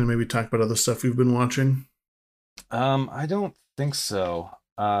question and maybe talk about other stuff we've been watching? I don't think so.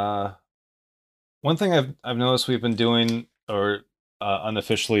 One thing I've noticed we've been doing, or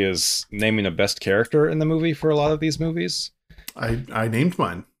unofficially, is naming a best character in the movie for a lot of these movies. I named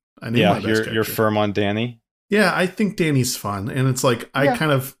mine. My best character. You're firm on Danny. Yeah, I think Danny's fun, and it's like I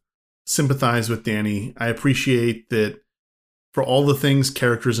kind of sympathize with Danny. I appreciate that for all the things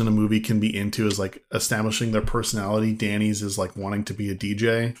characters in a movie can be into is like establishing their personality. Danny's is like wanting to be a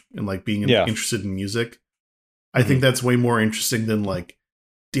DJ and like being interested in music. I think that's way more interesting than like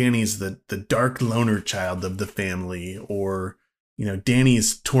Danny's the dark loner child of the family, or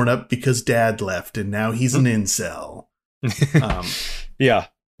Danny's torn up because dad left and now he's an incel. Yeah,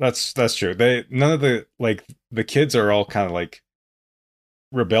 that's true. None of the kids are all kind of like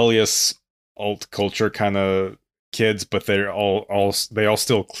rebellious alt culture kind of kids, but they all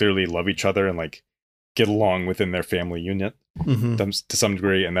still clearly love each other and like get along within their family unit to some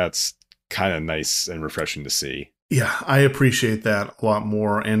degree, and that's kind of nice and refreshing to see. Yeah, I appreciate that a lot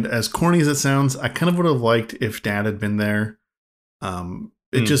more. And as corny as it sounds, I kind of would have liked if dad had been there.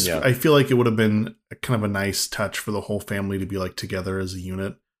 I feel like it would have been kind of a nice touch for the whole family to be like together as a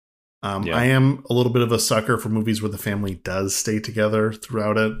unit. I am a little bit of a sucker for movies where the family does stay together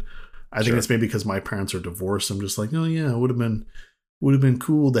throughout it. I think it's maybe because my parents are divorced. I'm just like, oh yeah, it would have been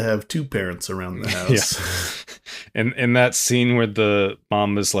cool to have two parents around the house. And in that scene where the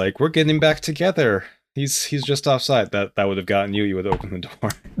mom is like, "We're getting back together. He's just offside." That would have gotten you. You would open the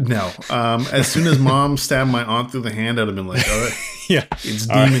door. No. As soon as mom stabbed my aunt through the hand, I'd have been like, all right, it's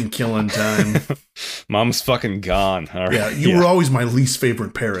demon killing time. Mom's fucking gone. All right. Yeah, you were always my least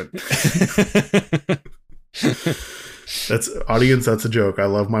favorite parent. That's a joke. I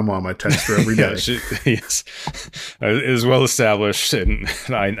love my mom. I text her every day. Yes. It is well established, and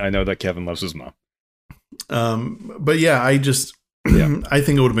I know that Kevin loves his mom. But yeah, I think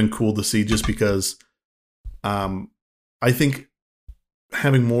it would have been cool to see, just because I think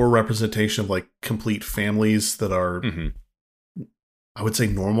having more representation of like complete families that are, I would say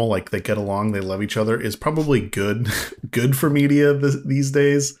normal, like they get along, they love each other, is probably good for media these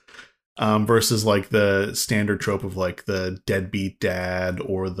days. Versus like the standard trope of like the deadbeat dad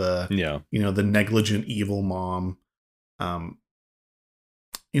or the the negligent evil mom. Why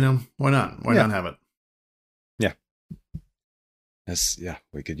not? Why not have it? Yeah.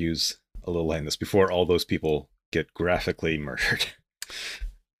 We could use a little lightness before all those people get graphically murdered.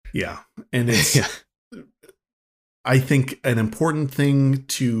 Yeah. And it's I think an important thing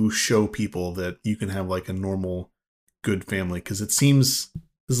to show people that you can have like a normal good family, because it seems,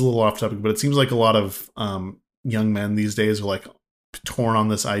 this is a little off topic, but it seems like a lot of young men these days are like torn on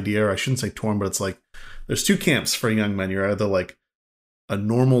this idea, or I shouldn't say torn, but it's like there's two camps for young men. You're either like a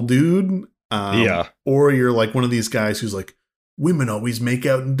normal dude, or you're like one of these guys who's like, women always make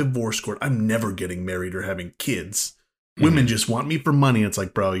out in divorce court. I'm never getting married or having kids. Women just want me for money. It's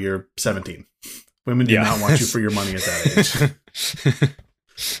like, bro, you're 17. Women do not want you for your money at that age.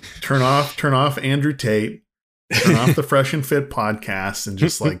 Turn off Andrew Tate. Turn off the Fresh and Fit podcast and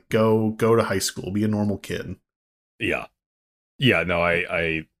just like go to high school. Be a normal kid. Yeah. No,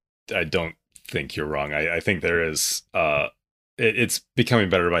 I don't think you're wrong. I think there is. It's becoming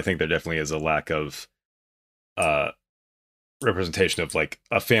better, but I think there definitely is a lack of representation of like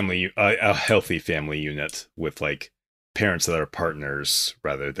a healthy family unit with like parents that are partners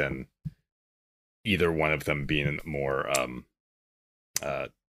rather than either one of them being a more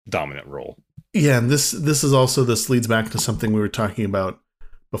dominant role. Yeah, and this leads back to something we were talking about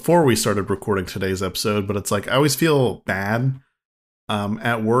before we started recording today's episode, but it's like I always feel bad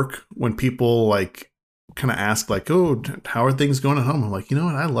at work when people like kind of ask like, "Oh, how are things going at home?" I'm like, you know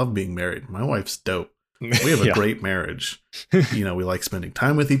what? I love being married. My wife's dope. We have a great marriage. We like spending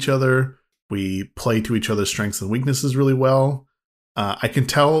time with each other. We play to each other's strengths and weaknesses really well. I can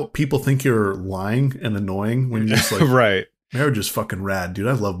tell people think you're lying and annoying when you're just like, right. Marriage is fucking rad, dude.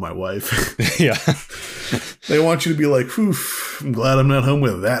 I love my wife. Yeah. They want you to be like, I'm glad I'm not home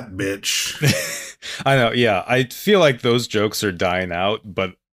with that bitch. I know. Yeah. I feel like those jokes are dying out,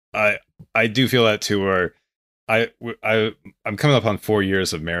 but I do feel that too, where I'm coming up on 4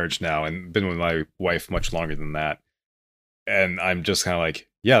 years of marriage now and been with my wife much longer than that. And I'm just kind of like,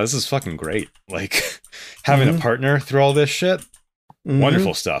 yeah, this is fucking great. Like having a partner through all this shit.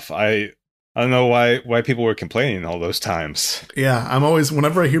 Wonderful stuff. I don't know why people were complaining all those times. Yeah, I'm always,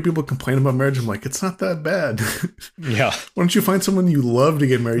 whenever I hear people complain about marriage, I'm like, it's not that bad. Yeah. Why don't you find someone you love to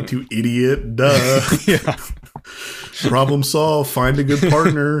get married to, idiot? Duh. Yeah. Problem solved. Find a good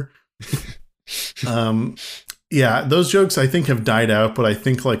partner. Yeah, those jokes I think have died out, but I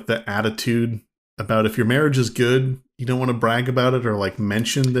think like the attitude about if your marriage is good, you don't want to brag about it or like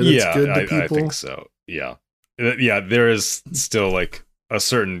mention that it's good to people. I think so. Yeah. Yeah, there is still like a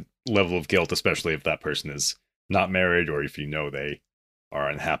certain level of guilt, especially if that person is not married or if they are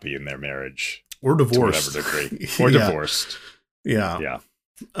unhappy in their marriage or divorced, to whatever degree, or divorced. Yeah.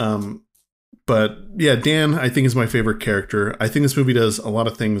 But yeah, Dan, I think is my favorite character. I think this movie does a lot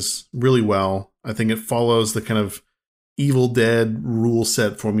of things really well. I think it follows the kind of Evil Dead rule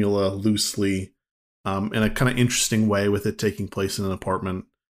set formula loosely, in a kind of interesting way with it taking place in an apartment.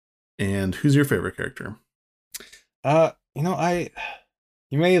 And who's your favorite character?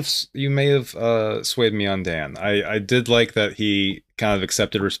 you may have swayed me on Dan. I did like that he kind of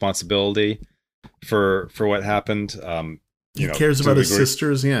accepted responsibility for what happened. He cares about his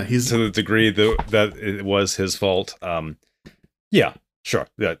sisters. Yeah, he's to the degree that it was his fault. Yeah, sure.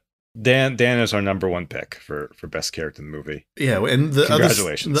 Yeah, Dan is our number one pick for best character in the movie. Yeah, and the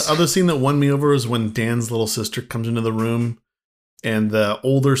other scene that won me over is when Dan's little sister comes into the room, and the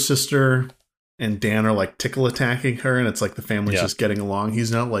older sister and Dan are like tickle attacking her, and it's like the family's just getting along.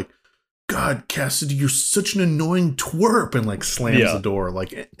 He's not like, God, Cassidy, you're such an annoying twerp, and like slams the door.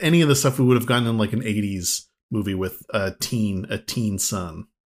 Like any of the stuff we would have gotten in like an 80s movie with a teen son.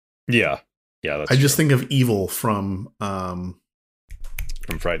 Yeah. That's I just think of Evil from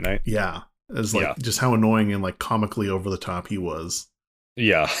Fright Night. Yeah, as like just how annoying and like comically over the top he was.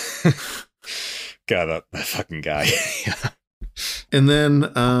 Yeah. God, that fucking guy. Yeah. And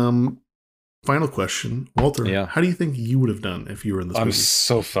then final question, Walter. How do you think you would have done if you were in this movie? I'm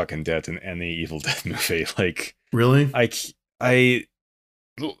so fucking dead in any Evil Dead movie. Like, really? I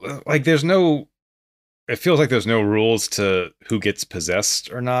like. There's no. It feels like there's no rules to who gets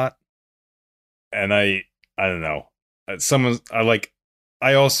possessed or not. And I don't know.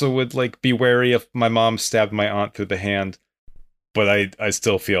 I also would like be wary if my mom stabbed my aunt through the hand, but I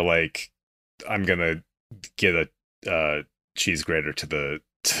still feel like I'm gonna get a cheese grater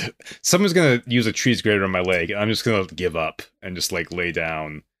someone's gonna use a cheese grater on my leg, and I'm just gonna give up and just like lay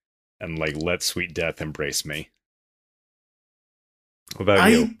down and like let sweet death embrace me. What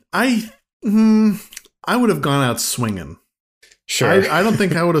about you? I would have gone out swinging. Sure. I don't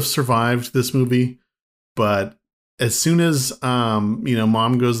think I would have survived this movie, but as soon as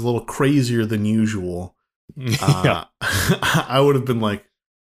mom goes a little crazier than usual, I would have been like,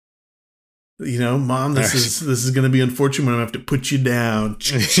 Mom, this is going to be unfortunate when I have to put you down.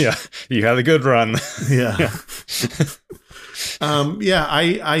 Yeah, you had a good run. Yeah.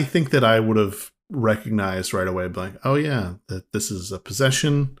 I think that I would have recognized right away, like, oh yeah, that this is a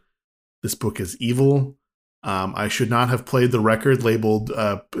possession. This book is evil. I should not have played the record labeled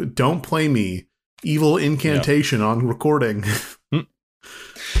 "Don't Play Me." Evil incantation on recording.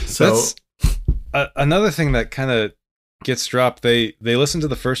 So that's another thing that kind of gets dropped. They listen to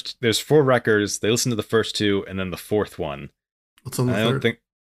the first. There's 4 records. They listen to the first 2, and then the 4th one. What's on the third? I don't think.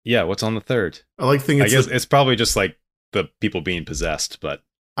 Yeah, what's on the 3rd? I guess it's probably just like the people being possessed, but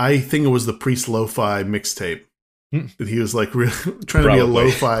I think it was the Priest Lo-Fi mixtape. That he was like really trying to be a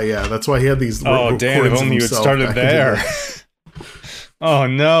lo-fi. Yeah, that's why he had these. Oh, Dan! If only you had started there. Oh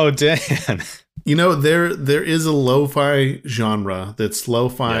no, Dan! There is a lo-fi genre that's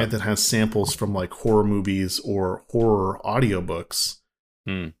lo-fi that has samples from like horror movies or horror audiobooks.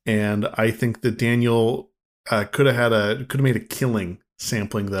 And I think that Daniel could have made a killing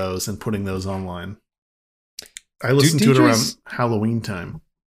sampling those and putting those online. I listened to it around Halloween time.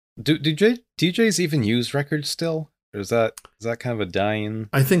 Do DJs even use records still? Or is that kind of a dying?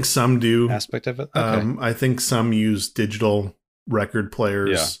 I think some do aspect of it. Okay. I think some use digital record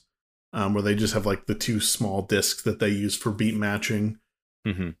players. Where they just have like the 2 small discs that they use for beat matching.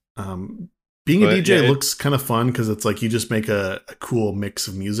 Being a DJ looks kind of fun because it's like you just make a cool mix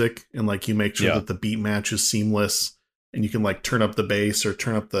of music, and like you make sure that the beat match is seamless, and you can like turn up the bass or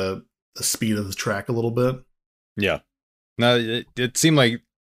turn up the speed of the track a little bit. Yeah. No, it seemed like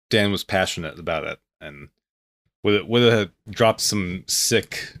Dan was passionate about it, and would have dropped some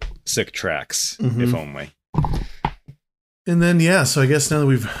sick tracks, if only. And then, so I guess now that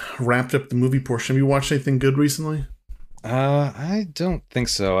we've wrapped up the movie portion, have you watched anything good recently? I don't think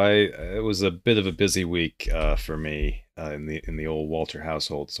so. It was a bit of a busy week for me in the old Walter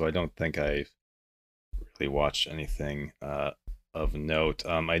household, so I don't think I've really watched anything of note.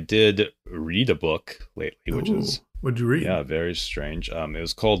 I did read a book lately, which is... What'd you read? Yeah, very strange. It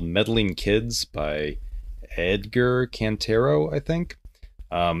was called Meddling Kids by Edgar Cantero, I think.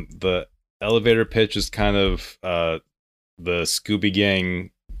 The elevator pitch is kind of the Scooby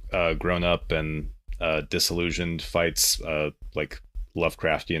Gang grown up and disillusioned fights like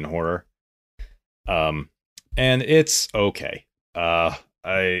Lovecraftian horror. And it's okay.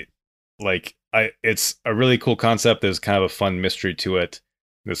 It's a really cool concept. There's kind of a fun mystery to it.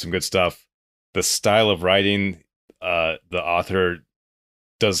 There's some good stuff. The style of writing, the author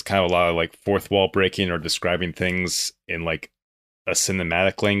does kind of a lot of like fourth wall breaking or describing things in like a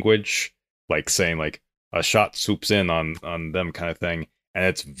cinematic language, like saying like a shot swoops in on them kind of thing, and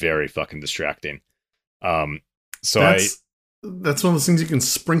it's very fucking distracting. That's one of those things you can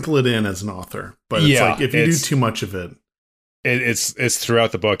sprinkle it in as an author, but it's like if you do too much of it, it's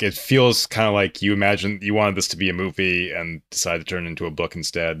throughout the book. It feels kind of like you imagined you wanted this to be a movie and decided to turn it into a book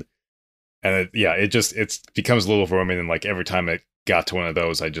instead. And it becomes a little overwhelming, and like every time got to one of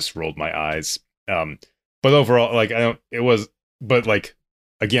those, I just rolled my eyes. But overall, like, I don't, it was, but like,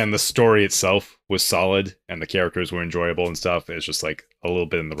 again, the story itself was solid and the characters were enjoyable and stuff. It's just like a little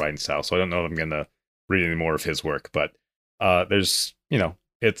bit in the writing style. So I don't know if I'm going to read any more of his work, but there's,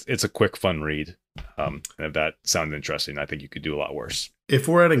 it's a quick, fun read. And if that sounded interesting, I think you could do a lot worse. If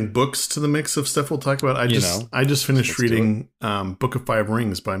we're adding books to the mix of stuff we'll talk about, I just finished reading Book of Five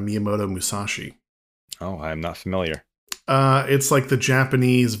Rings by Miyamoto Musashi. Oh, I'm not familiar. It's like the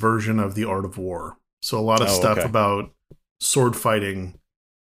Japanese version of The Art of War. So a lot of stuff about sword fighting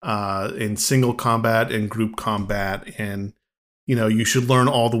in single combat and group combat. And, you should learn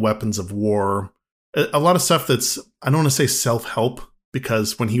all the weapons of war. A lot of stuff that's, I don't want to say self-help,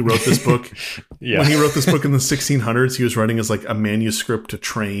 because when he wrote this book, when he wrote this book in the 1600s, he was writing as like a manuscript to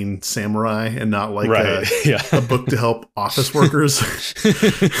train samurai and not like a book to help office workers.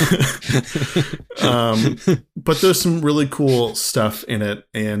 But there's some really cool stuff in it,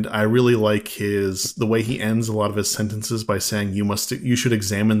 and I really like the way he ends a lot of his sentences by saying you should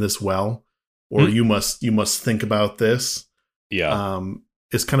examine this well, or you must think about this.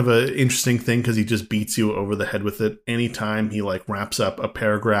 It's kind of an interesting thing because he just beats you over the head with it anytime he like wraps up a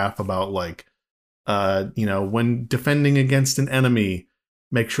paragraph about like, when defending against an enemy,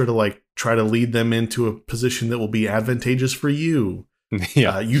 make sure to like try to lead them into a position that will be advantageous for you.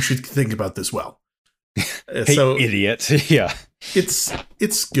 You should think about this well. Hey, so idiot.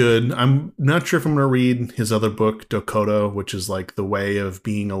 It's good. I'm not sure if I'm going to read his other book, Dokoto, which is like the way of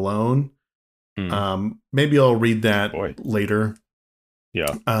being alone. Maybe I'll read that later.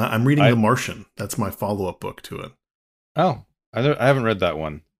 I'm reading The Martian. That's my follow-up book to it. Oh, I haven't read that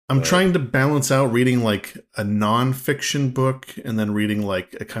one. I'm trying to balance out reading like a non-fiction book and then reading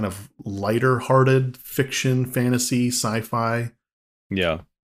like a kind of lighter-hearted fiction, fantasy, sci-fi. Yeah.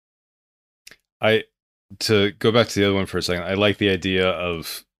 To go back to the other one for a second, I like the idea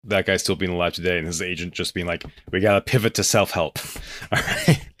of that guy still being alive today and his agent just being like, we got to pivot to self-help. All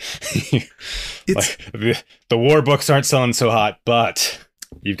right. The war books aren't selling so hot, but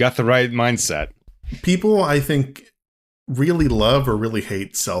you've got the right mindset. People, I think, really love or really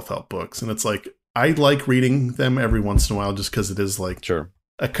hate self-help books. And it's like, I like reading them every once in a while just because it is like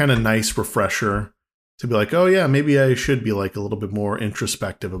a kind of nice refresher to be like, oh yeah, maybe I should be like a little bit more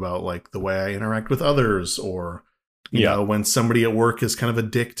introspective about like the way I interact with others, or you know, when somebody at work is kind of a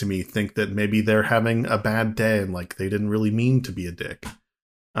dick to me, think that maybe they're having a bad day and like they didn't really mean to be a dick.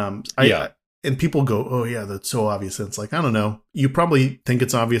 And people go, oh yeah, that's so obvious. And it's like, I don't know. You probably think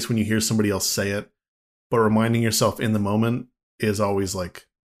it's obvious when you hear somebody else say it, but reminding yourself in the moment is always like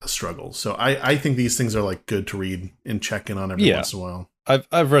a struggle. So I think these things are like good to read and check in on every once in a while.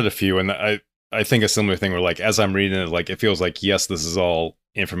 I've read a few, and I think a similar thing where like, as I'm reading it, like it feels like, yes, this is all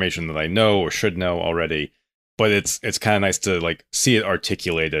information that I know or should know already. But it's kind of nice to like see it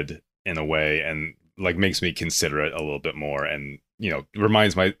articulated in a way, and like makes me consider it a little bit more, and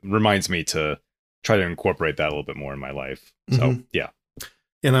reminds me to try to incorporate that a little bit more in my life. So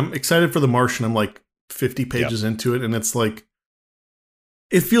and I'm excited for The Martian. I'm like 50 pages into it, and it's like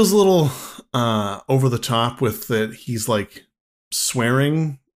it feels a little over the top with that he's like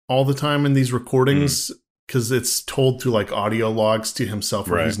swearing all the time in these recordings because it's told through like audio logs to himself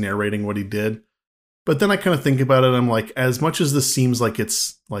where he's narrating what he did. But then I kind of think about it. I'm like, as much as this seems like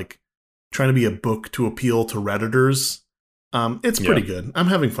it's like trying to be a book to appeal to Redditors, it's pretty good. I'm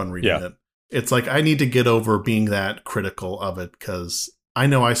having fun reading it. It's like I need to get over being that critical of it because I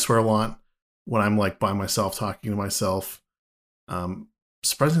know I swear a lot when I'm like by myself talking to myself.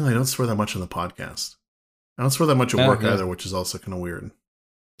 Surprisingly, I don't swear that much on the podcast. I don't swear that much at work either, which is also kind of weird.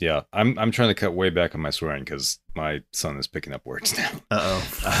 Yeah, I'm trying to cut way back on my swearing because my son is picking up words now.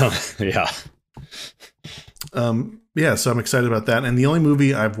 So I'm excited about that. And the only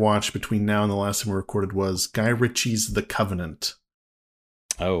movie I've watched between now and the last time we recorded was Guy Ritchie's The Covenant.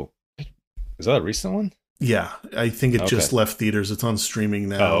 Oh, is that a recent one? Yeah, I think it just left theaters. It's on streaming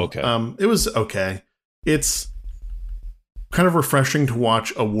now. Oh, okay. It was okay. It's kind of refreshing to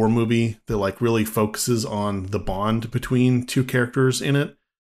watch a war movie that like really focuses on the bond between two characters in it.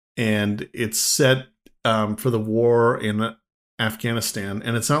 And it's set for the war in Afghanistan.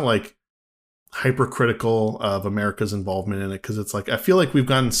 And it's not like hypercritical of America's involvement in it, because it's like I feel like we've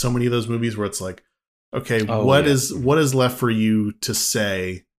gotten so many of those movies where it's like, okay, what is left for you to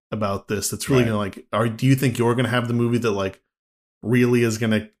say about this that's really gonna like, do you think you're gonna have the movie that like really is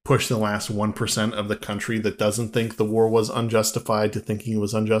gonna push the last 1% of the country that doesn't think the war was unjustified to thinking it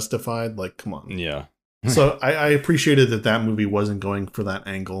was unjustified? Like, come on. So I appreciated that movie wasn't going for that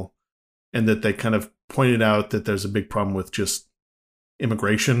angle, and that they kind of pointed out that there's a big problem with just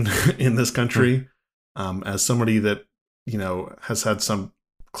immigration in this country. As somebody that has had some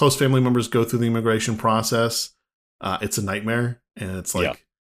close family members go through the immigration process. It's a nightmare. And it's like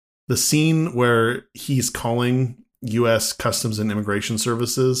the scene where he's calling U.S. Customs and Immigration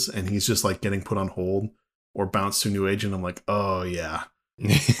Services and he's just like getting put on hold or bounced to a new agent. I'm like, oh yeah.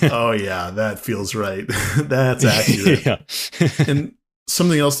 Oh yeah, that feels right. That's accurate. And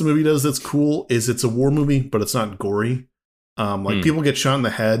something else the movie does that's cool is it's a war movie, but it's not gory. People get shot in the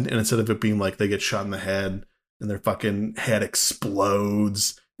head, and instead of it being like they get shot in the head and their fucking head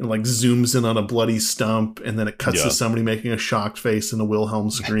explodes and like zooms in on a bloody stump, and then it cuts to somebody making a shocked face and a Wilhelm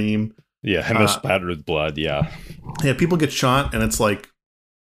scream. And they're splattered with blood. Yeah, people get shot, and it's like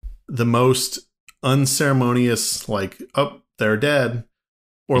the most unceremonious, like, oh, they're dead.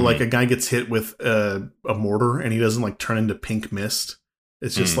 Or like a guy gets hit with a mortar and he doesn't like turn into pink mist.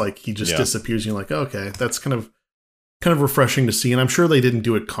 It's just like he just disappears. And you're like, okay, that's kind of refreshing to see. And I'm sure they didn't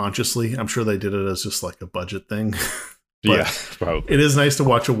do it consciously. I'm sure they did it as just like a budget thing. Probably. It is nice to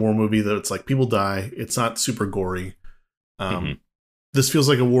watch a war movie that it's like people die. It's not super gory. This feels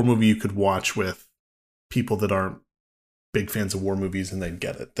like a war movie you could watch with people that aren't big fans of war movies, and they'd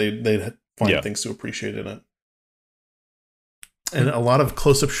get it. They'd find things to appreciate in it. And a lot of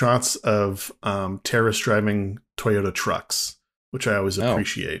close-up shots of terrorists driving Toyota trucks, which I always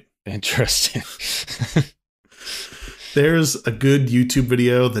appreciate. Interesting. There's a good YouTube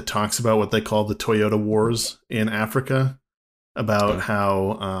video that talks about what they call the Toyota Wars in Africa, about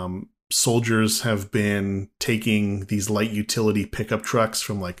how soldiers have been taking these light utility pickup trucks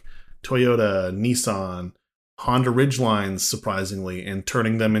from like Toyota, Nissan, Honda Ridgelines, surprisingly, and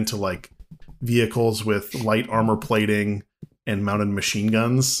turning them into like vehicles with light armor plating and mounted machine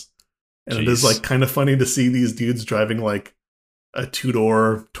guns. And it is like kind of funny to see these dudes driving like a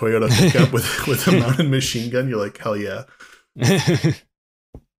 2-door Toyota pickup with a mounted machine gun. You're like, hell yeah.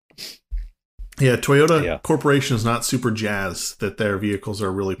 Toyota Corporation is not super jazzed that their vehicles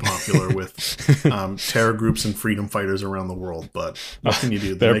are really popular with terror groups and freedom fighters around the world. But what can you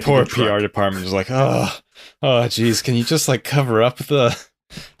do? Their poor PR department is like, oh, geez, can you just like cover up the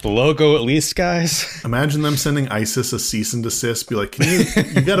logo at least, guys? Imagine them sending ISIS a cease and desist. Be like,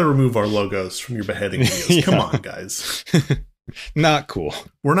 you got to remove our logos from your beheading videos. Come on, guys. Not cool.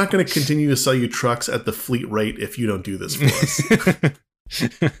 We're not going to continue to sell you trucks at the fleet rate if you don't do this for us.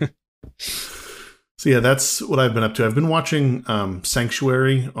 So yeah, that's what I've been up to. I've been watching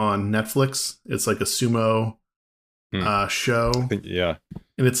Sanctuary on Netflix. It's like a sumo show.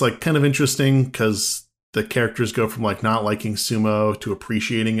 And it's like kind of interesting because the characters go from like not liking sumo to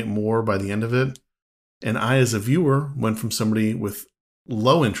appreciating it more by the end of it. And I, as a viewer, went from somebody with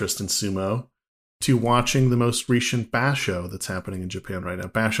low interest in sumo to watching the most recent Basho that's happening in Japan right now.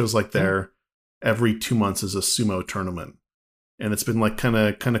 Basho's like there every 2 months is a sumo tournament. And it's been like kind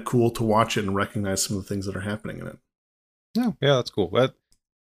of cool to watch it and recognize some of the things that are happening in it. Yeah, that's cool.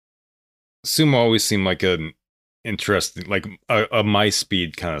 Sumo always seemed like an interesting, like a my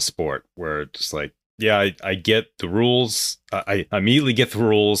speed kind of sport where just like, I get the rules. I immediately get the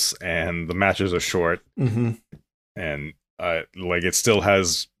rules, and the matches are short. And like it still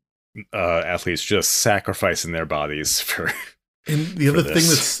has athletes just sacrificing their bodies for. And the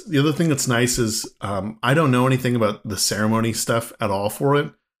other thing that's nice is I don't know anything about the ceremony stuff at all for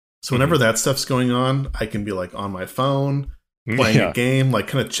it. So whenever that stuff's going on, I can be like on my phone playing a game, like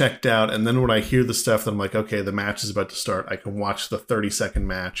kind of checked out. And then when I hear the stuff that I'm like, okay, the match is about to start, I can watch the 30-second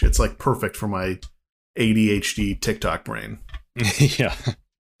match. It's like perfect for my ADHD TikTok brain.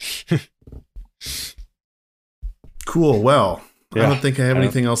 Cool. Well, I don't think I have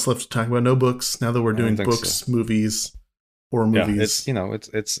anything else left to talk about. No books. Now that we're doing books, movies, horror movies.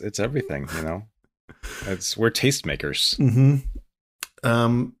 It's everything, we're tastemakers.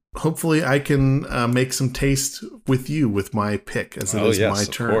 Hopefully I can make some taste with you with my pick, as it is my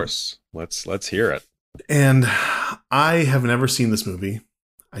turn. Of course. Let's hear it. And I have never seen this movie.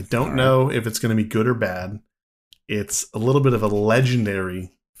 I don't know if it's going to be good or bad. It's a little bit of a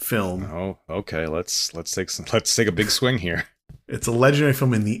legendary film. Oh, okay. Let's take a big swing here. It's a legendary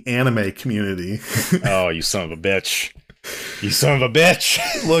film in the anime community. Oh, you son of a bitch. You son of a bitch.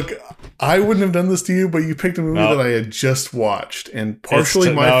 Look, I wouldn't have done this to you, but you picked a movie that I had just watched, and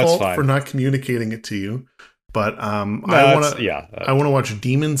partially my fault for not communicating it to you. But I want to watch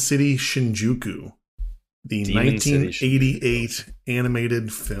Demon City Shinjuku, the 1988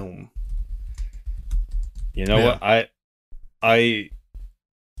 animated film. You know what? I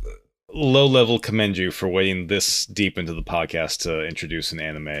low level commend you for waiting this deep into the podcast to introduce an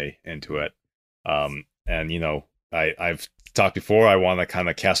anime into it. And I've talked before, I want to kind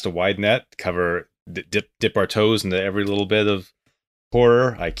of cast a wide net, dip our toes into every little bit of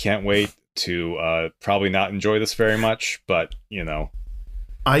horror. I can't wait to probably not enjoy this very much, but you know,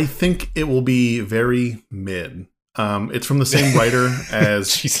 I think it will be very mid. It's from the same writer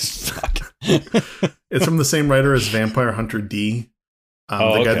as Jesus fuck. It's from the same writer as Vampire Hunter D,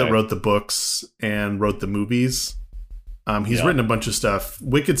 the guy that wrote the books and wrote the movies. He's written a bunch of stuff.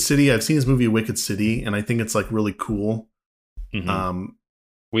 Wicked City, I've seen his movie Wicked City, and I think it's like really cool. Mm-hmm.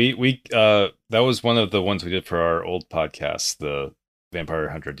 That was one of the ones we did for our old podcast, the Vampire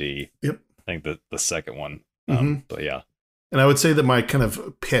Hunter D. Yep. I think the second one. But yeah. And I would say that my kind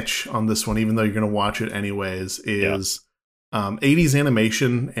of pitch on this one, even though you're going to watch it anyways, is 80s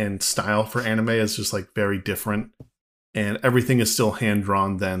animation and style for anime is just like very different. And everything is still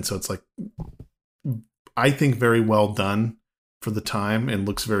hand-drawn then. So it's like, I think very well done for the time and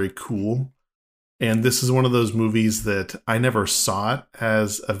looks very cool. And this is one of those movies that I never saw it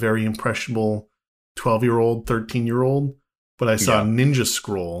as a very impressionable 12-year-old, 13-year-old. But I saw Ninja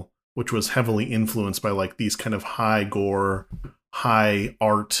Scroll, which was heavily influenced by like these kind of high gore, high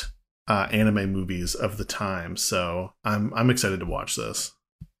art anime movies of the time. So I'm excited to watch this.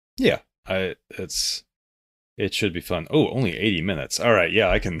 Yeah, it should be fun. Oh, only 80 minutes. All right,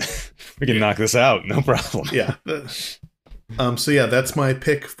 yeah, we can knock this out, no problem. Yeah. So yeah, that's my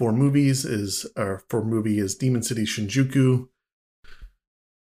pick for movies is Demon City Shinjuku.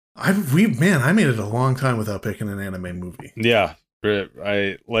 I made it a long time without picking an anime movie. Yeah.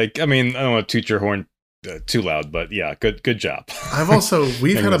 I don't want to toot your horn too loud, but yeah, good job.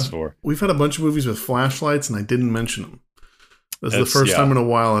 We've had a bunch of movies with flashlights, and I didn't mention them. This is the first time in a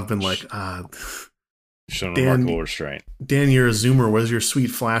while I've been like, shown remarkable restraint. Dan, you're a zoomer. Where's your sweet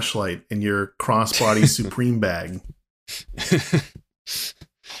flashlight and your crossbody Supreme bag?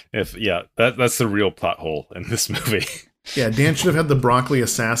 That's the real plot hole in this movie. Yeah, Dan should have had the broccoli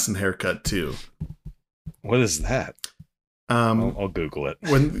assassin haircut too. What is that? I'll Google it.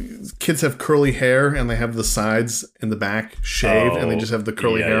 When kids have curly hair and they have the sides and the back shaved and they just have the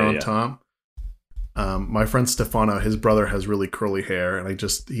curly hair on top. My friend Stefano, his brother has really curly hair and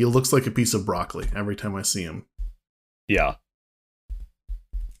he looks like a piece of broccoli every time I see him. Yeah.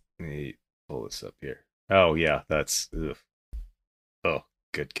 Let me pull this up here. Oh yeah, that's oh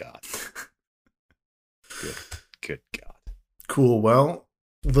good God. Good God. Cool. Well,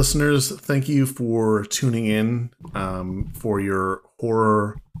 listeners, thank you for tuning in for your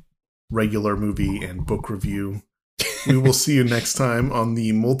horror regular movie and book review. We will see you next time on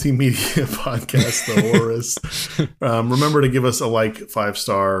the multimedia podcast, The Horrorist. Remember to give us a like, 5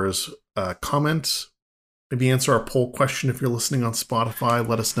 stars, comment, maybe answer our poll question if you're listening on Spotify.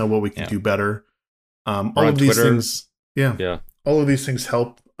 Let us know what we can do better. All of these things, all of these things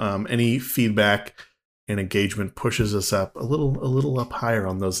help. Any feedback and engagement pushes us up a little up higher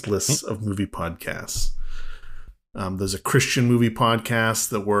on those lists of movie podcasts. There's a Christian movie podcast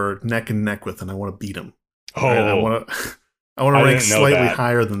that we're neck and neck with, and I want to beat them. Oh, right? I want to rank slightly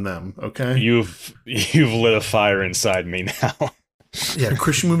higher than them. Okay, you've lit a fire inside me now. Yeah,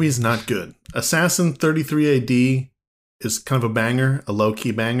 Christian movie is not good. Assassin 33 AD is kind of a banger, a low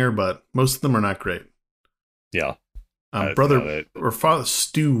key banger, but most of them are not great. Yeah. Father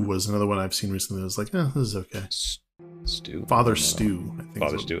Stew was another one I've seen recently. I was like, this is okay. Stew? Father Stew, I think.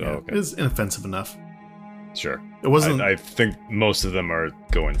 Father Stew, okay. It's inoffensive enough. Sure. It wasn't. I think most of them are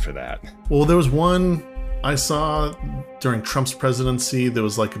going for that. Well, there was one I saw during Trump's presidency. There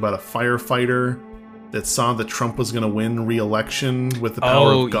was like about a firefighter that saw that Trump was going to win re-election with the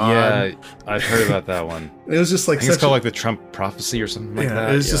power of God. Yeah, I've heard about that one. It was just like it's called like the Trump prophecy or something like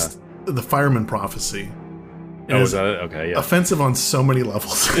that. It was just the fireman prophecy. Is that okay? Yeah. Offensive on so many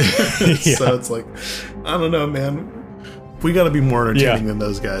levels. So it's like, I don't know, man. We got to be more entertaining than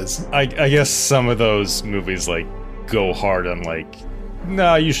those guys. I guess some of those movies like go hard on like,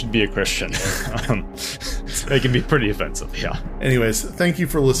 nah, you should be a Christian. They can be pretty offensive. Yeah. Anyways, thank you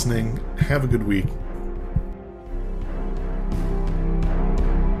for listening. Have a good week.